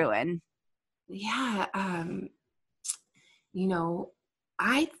got brewing? Yeah.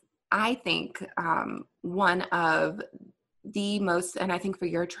 I think one of the most, and I think for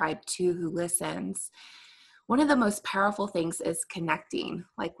your tribe too, who listens, one of the most powerful things is connecting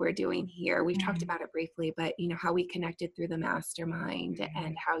like we're doing here. We've talked about it briefly, but how we connected through the mastermind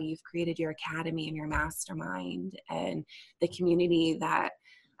and how you've created your academy and your mastermind and the community that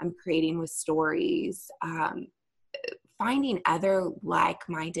I'm creating with stories, finding other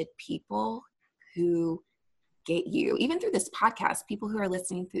like-minded people who get you, even through this podcast, people who are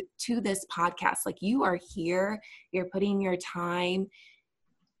listening to this podcast, like you are here, you're putting your time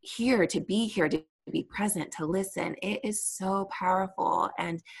here to be present, to listen. It is so powerful,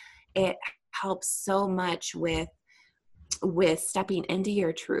 and it helps so much with stepping into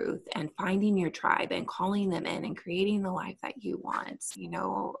your truth and finding your tribe and calling them in and creating the life that you want.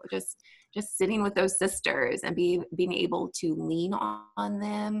 Just sitting with those sisters and being able to lean on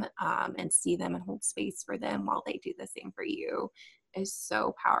them and see them and hold space for them while they do the same for you is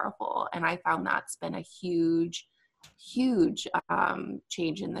so powerful. And I found that's been a huge change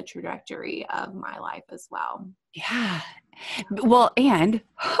in the trajectory of my life as well. Yeah. Well, and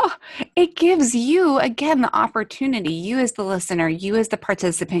it gives you, again, the opportunity, you as the listener, you as the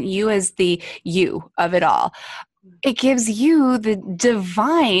participant, you as the you of it all. It gives you the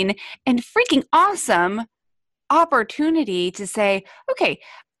divine and freaking awesome opportunity to say, okay,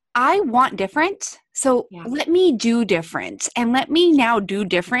 I want different. So let me do different, and let me now do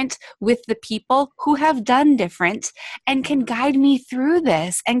different with the people who have done different and can guide me through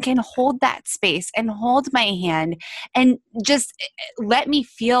this and can hold that space and hold my hand and just let me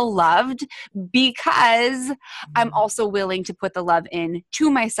feel loved, because I'm also willing to put the love in to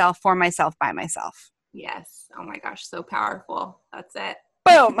myself, for myself, by myself. Yes. Oh my gosh. So powerful. That's it.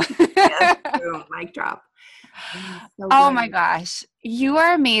 Boom. Yes, boom. Mic drop. Oh my gosh, you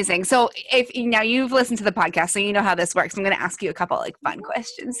are amazing. So if now you've listened to the podcast, so you know how this works. I'm going to ask you a couple like fun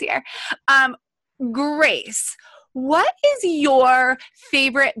questions here. Grace, what is your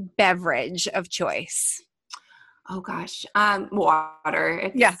favorite beverage of choice? Oh gosh,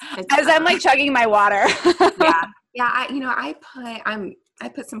 water. As I'm like chugging my water. I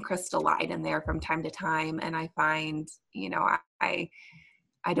put some Crystal Light in there from time to time, and I find,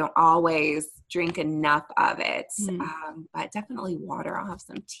 I don't always drink enough of it, Mm. but definitely water. I'll have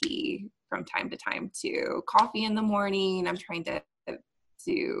some tea from time to time too. Coffee in the morning. I'm trying to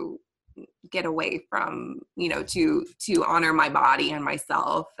get away from, to honor my body and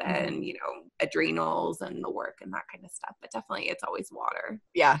myself and, adrenals and the work and that kind of stuff. But definitely it's always water.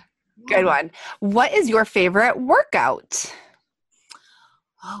 Yeah. Good one. What is your favorite workout?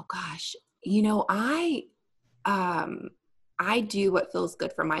 Oh gosh. I do what feels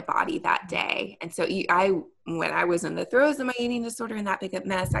good for my body that day. And so when I was in the throes of my eating disorder and that big a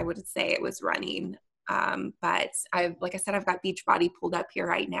mess, I would say it was running. But like I said, I've got Beachbody pulled up here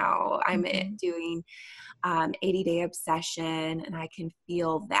right now. I'm doing 80-day obsession, and I can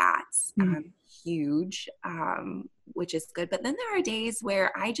feel that huge, which is good. But then there are days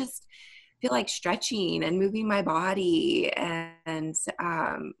where I just feel like stretching and moving my body, and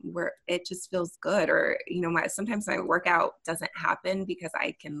where it just feels good. Or sometimes my workout doesn't happen because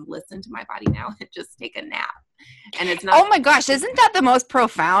I can listen to my body now and just take a nap. And it's not. Oh my gosh, isn't that the most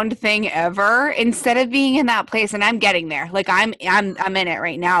profound thing ever? Instead of being in that place, and I'm getting there, like I'm in it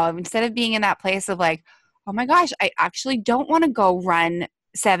right now. Instead of being in that place of like, oh my gosh, I actually don't want to go run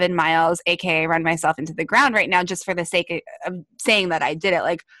 7 miles, aka run myself into the ground right now, just for the sake of saying that I did it.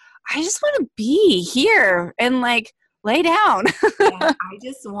 Like, I just want to be here and like lay down. Yeah, I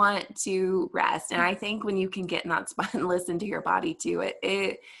just want to rest. And I think when you can get in that spot and listen to your body too,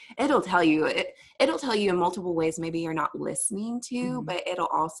 it'll tell you, it'll tell you in multiple ways maybe you're not listening to, but it'll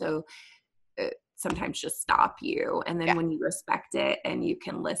also sometimes just stop you. And then when you respect it and you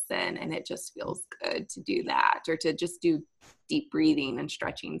can listen, and it just feels good to do that, or to just do deep breathing and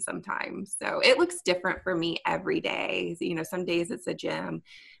stretching sometimes. So it looks different for me every day. Some days it's a gym.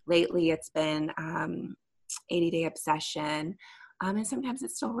 Lately it's been 80-day obsession. And sometimes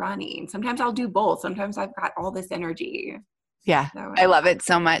it's still running. Sometimes I'll do both. Sometimes I've got all this energy. Yeah, So, I love it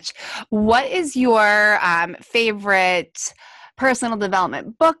so much. What is your favorite personal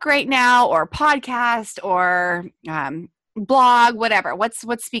development book right now, or podcast, or blog, whatever?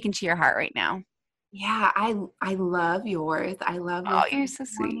 What's speaking to your heart right now? Yeah, I love yours. I love Oh, you're so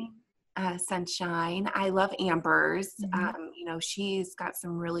sweet. Sunshine. I love Amber's. She's got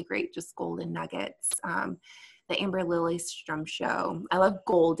some really great just golden nuggets. The Amber Lillystrom show. I love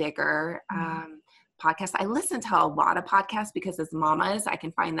Goal Digger podcast. I listen to a lot of podcasts because as mamas, I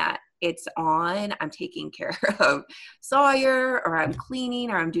can find that it's on. I'm taking care of Sawyer, or I'm cleaning,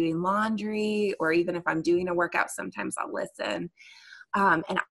 or I'm doing laundry, or even if I'm doing a workout, sometimes I'll listen.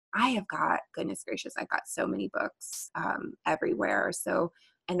 And I have got, goodness gracious, I've got so many books everywhere. So,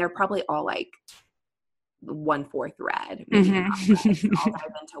 and they're probably all like 1/4 read, maybe not read. I'll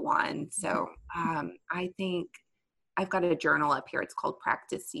dive into one. So I think I've got a journal up here. It's called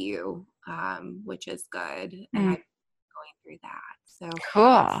Practice You, which is good. And I'm going through that. So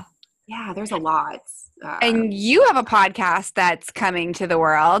cool. Yeah, there's a lot. And you have a podcast that's coming to the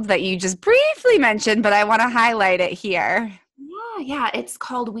world that you just briefly mentioned, but I want to highlight it here. Yeah. It's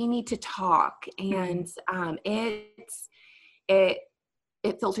called We Need to Talk. And it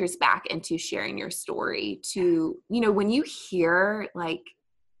filters back into sharing your story to, when you hear like,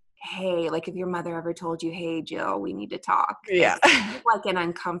 hey, like if your mother ever told you, hey, Jill, we need to talk. Yeah. It's kind of like an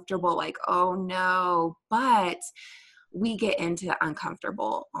uncomfortable, like, oh no, but we get into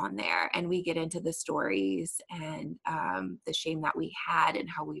uncomfortable on there, and we get into the stories and the shame that we had and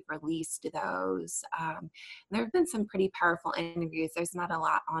how we've released those. There have been some pretty powerful interviews. There's not a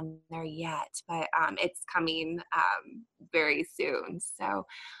lot on there yet, but it's coming very soon. So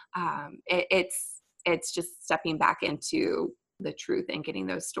it's just stepping back into the truth and getting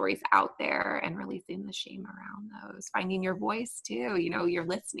those stories out there and releasing the shame around those, finding your voice too, you're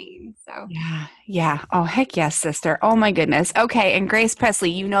listening. So yeah. Oh, heck yes, sister. Oh my goodness. Okay. And Grace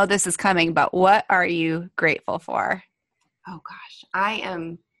Presley, this is coming, but what are you grateful for? Oh gosh, I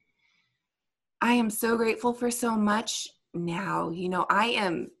am so grateful for so much now.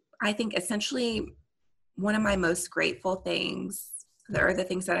 I think essentially one of my most grateful things, or the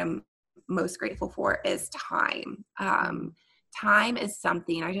things that I'm most grateful for, is time. Time is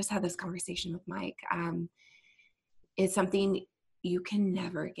something, I just had this conversation with Mike, is something you can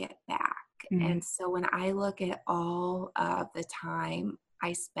never get back. And so when I look at all of the time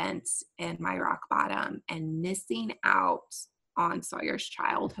I spent in my rock bottom and missing out on Sawyer's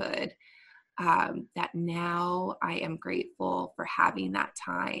childhood, that now I am grateful for having that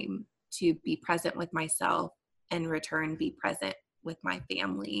time to be present with myself, and return be present with my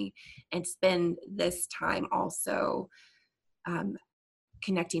family, and spend this time also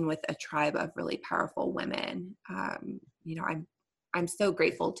connecting with a tribe of really powerful women. I'm so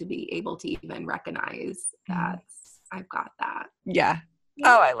grateful to be able to even recognize that I've got that. Yeah.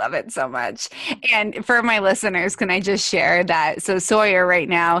 Oh, I love it so much. And for my listeners, can I just share that? So Sawyer right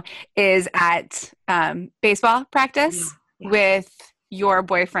now is at baseball practice Yeah. with your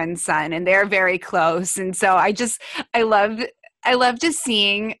boyfriend's son, and they're very close. And so I love I love just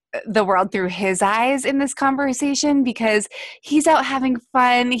seeing the world through his eyes in this conversation because he's out having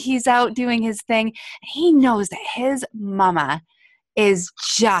fun. He's out doing his thing. He knows that his mama is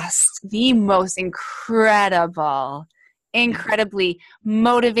just the most incredibly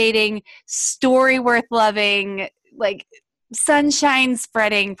motivating, story worth loving, like sunshine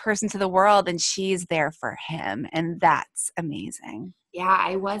spreading person to the world. And she's there for him. And that's amazing. Yeah,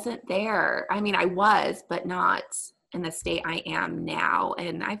 I wasn't there. I mean, I was, but not in the state I am now.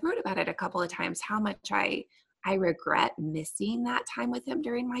 And I've wrote about it a couple of times, how much I regret missing that time with him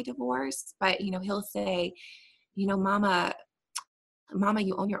during my divorce. But, he'll say, Mama,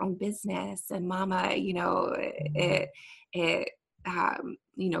 you own your own business, and Mama, do you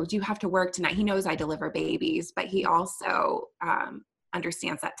have to work tonight? He knows I deliver babies, but he also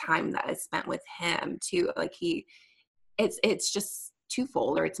understands that time that is spent with him too. Like it's just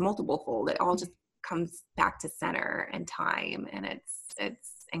twofold, or it's multiple fold. It all just comes back to center and time, and it's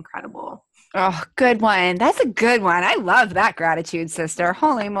incredible. Oh, good one. That's a good one. I love that gratitude, sister.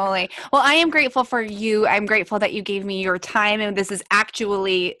 Holy moly. Well, I am grateful for you. I'm grateful that you gave me your time. And this is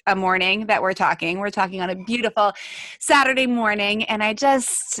actually a morning that we're talking. We're talking on a beautiful Saturday morning. And I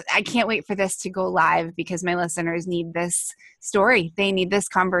can't wait for this to go live because my listeners need this story. They need this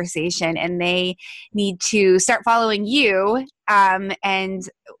conversation, and they need to start following you and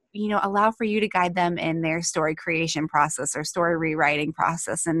allow for you to guide them in their story creation process or story rewriting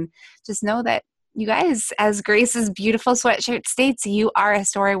process. And just know that you guys, as Grace's beautiful sweatshirt states, you are a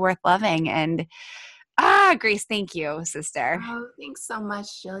story worth loving. And Grace, thank you, sister. Oh, thanks so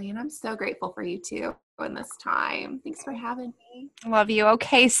much, Jillian. I'm so grateful for you too in this time. Thanks for having me. Love you.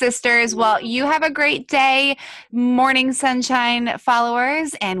 Okay, sisters. Well, you have a great day, Morning Sunshine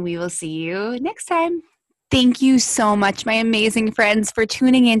followers, and we will see you next time. Thank you so much, my amazing friends, for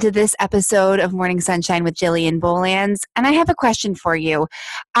tuning into this episode of Morning Sunshine with Jillian Bolands. And I have a question for you.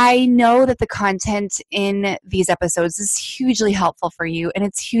 I know that the content in these episodes is hugely helpful for you and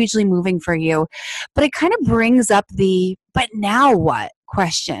it's hugely moving for you, but it kind of brings up the "but now what?"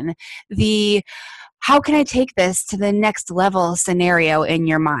 question. How can I take this to the next level scenario in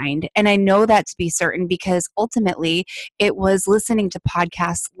your mind? And I know that to be certain because ultimately it was listening to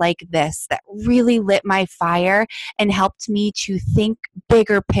podcasts like this that really lit my fire and helped me to think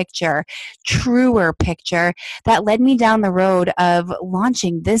bigger picture, truer picture, that led me down the road of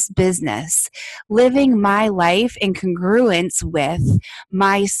launching this business, living my life in congruence with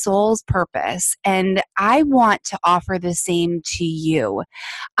my soul's purpose. And I want to offer the same to you.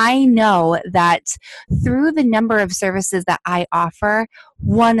 I know that through the number of services that I offer,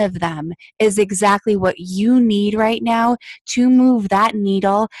 one of them is exactly what you need right now to move that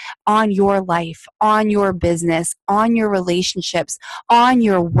needle on your life, on your business, on your relationships, on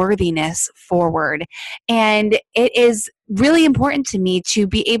your worthiness forward. And it is really important to me to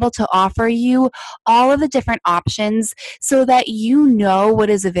be able to offer you all of the different options so that you know what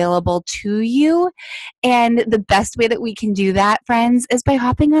is available to you. And the best way that we can do that, friends, is by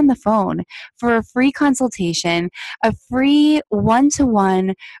hopping on the phone for a free consultation, a free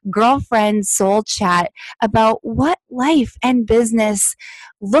one-to-one girlfriend soul chat about what life and business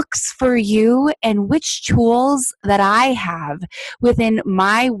looks for you and which tools that I have within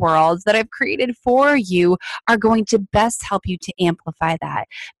my world that I've created for you are going to best help you to amplify that,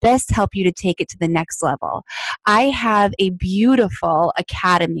 best help you to take it to the next level. I have a beautiful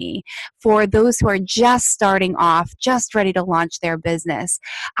academy for those who are just starting off, just ready to launch their business.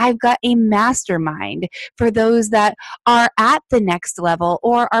 I've got a mastermind for those that are at the next level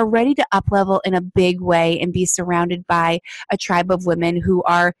or are ready to up level in a big way and be surrounded by a tribe of women who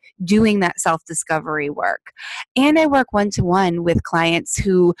are doing that self-discovery work. And I work one-to-one with clients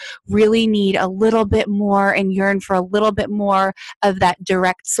who really need a little bit more and yearn for a little bit more of that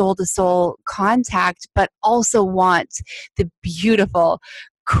direct soul-to-soul contact, but also want the beautiful,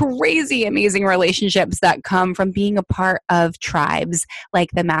 crazy, amazing relationships that come from being a part of tribes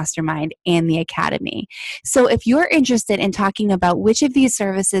like the Mastermind and the Academy. So if you're interested in talking about which of these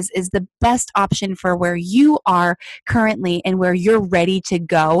services is the best option for where you are currently and where you're ready to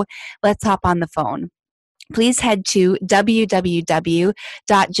go, let's hop on the phone. Please head to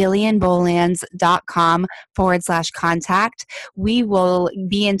www.jillianbolands.com/contact. We will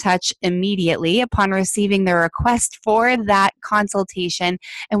be in touch immediately upon receiving the request for that consultation,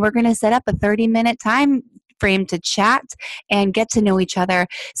 and we're going to set up a 30-minute time frame to chat and get to know each other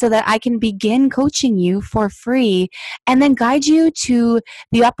so that I can begin coaching you for free and then guide you to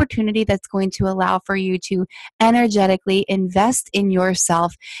the opportunity that's going to allow for you to energetically invest in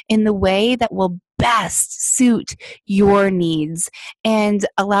yourself in the way that will best suit your needs and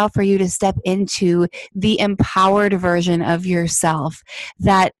allow for you to step into the empowered version of yourself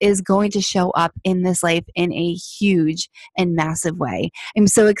that is going to show up in this life in a huge and massive way. I'm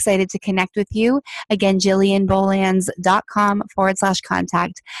so excited to connect with you. Again,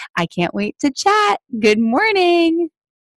 JillianBolands.com/contact. I can't wait to chat. Good morning.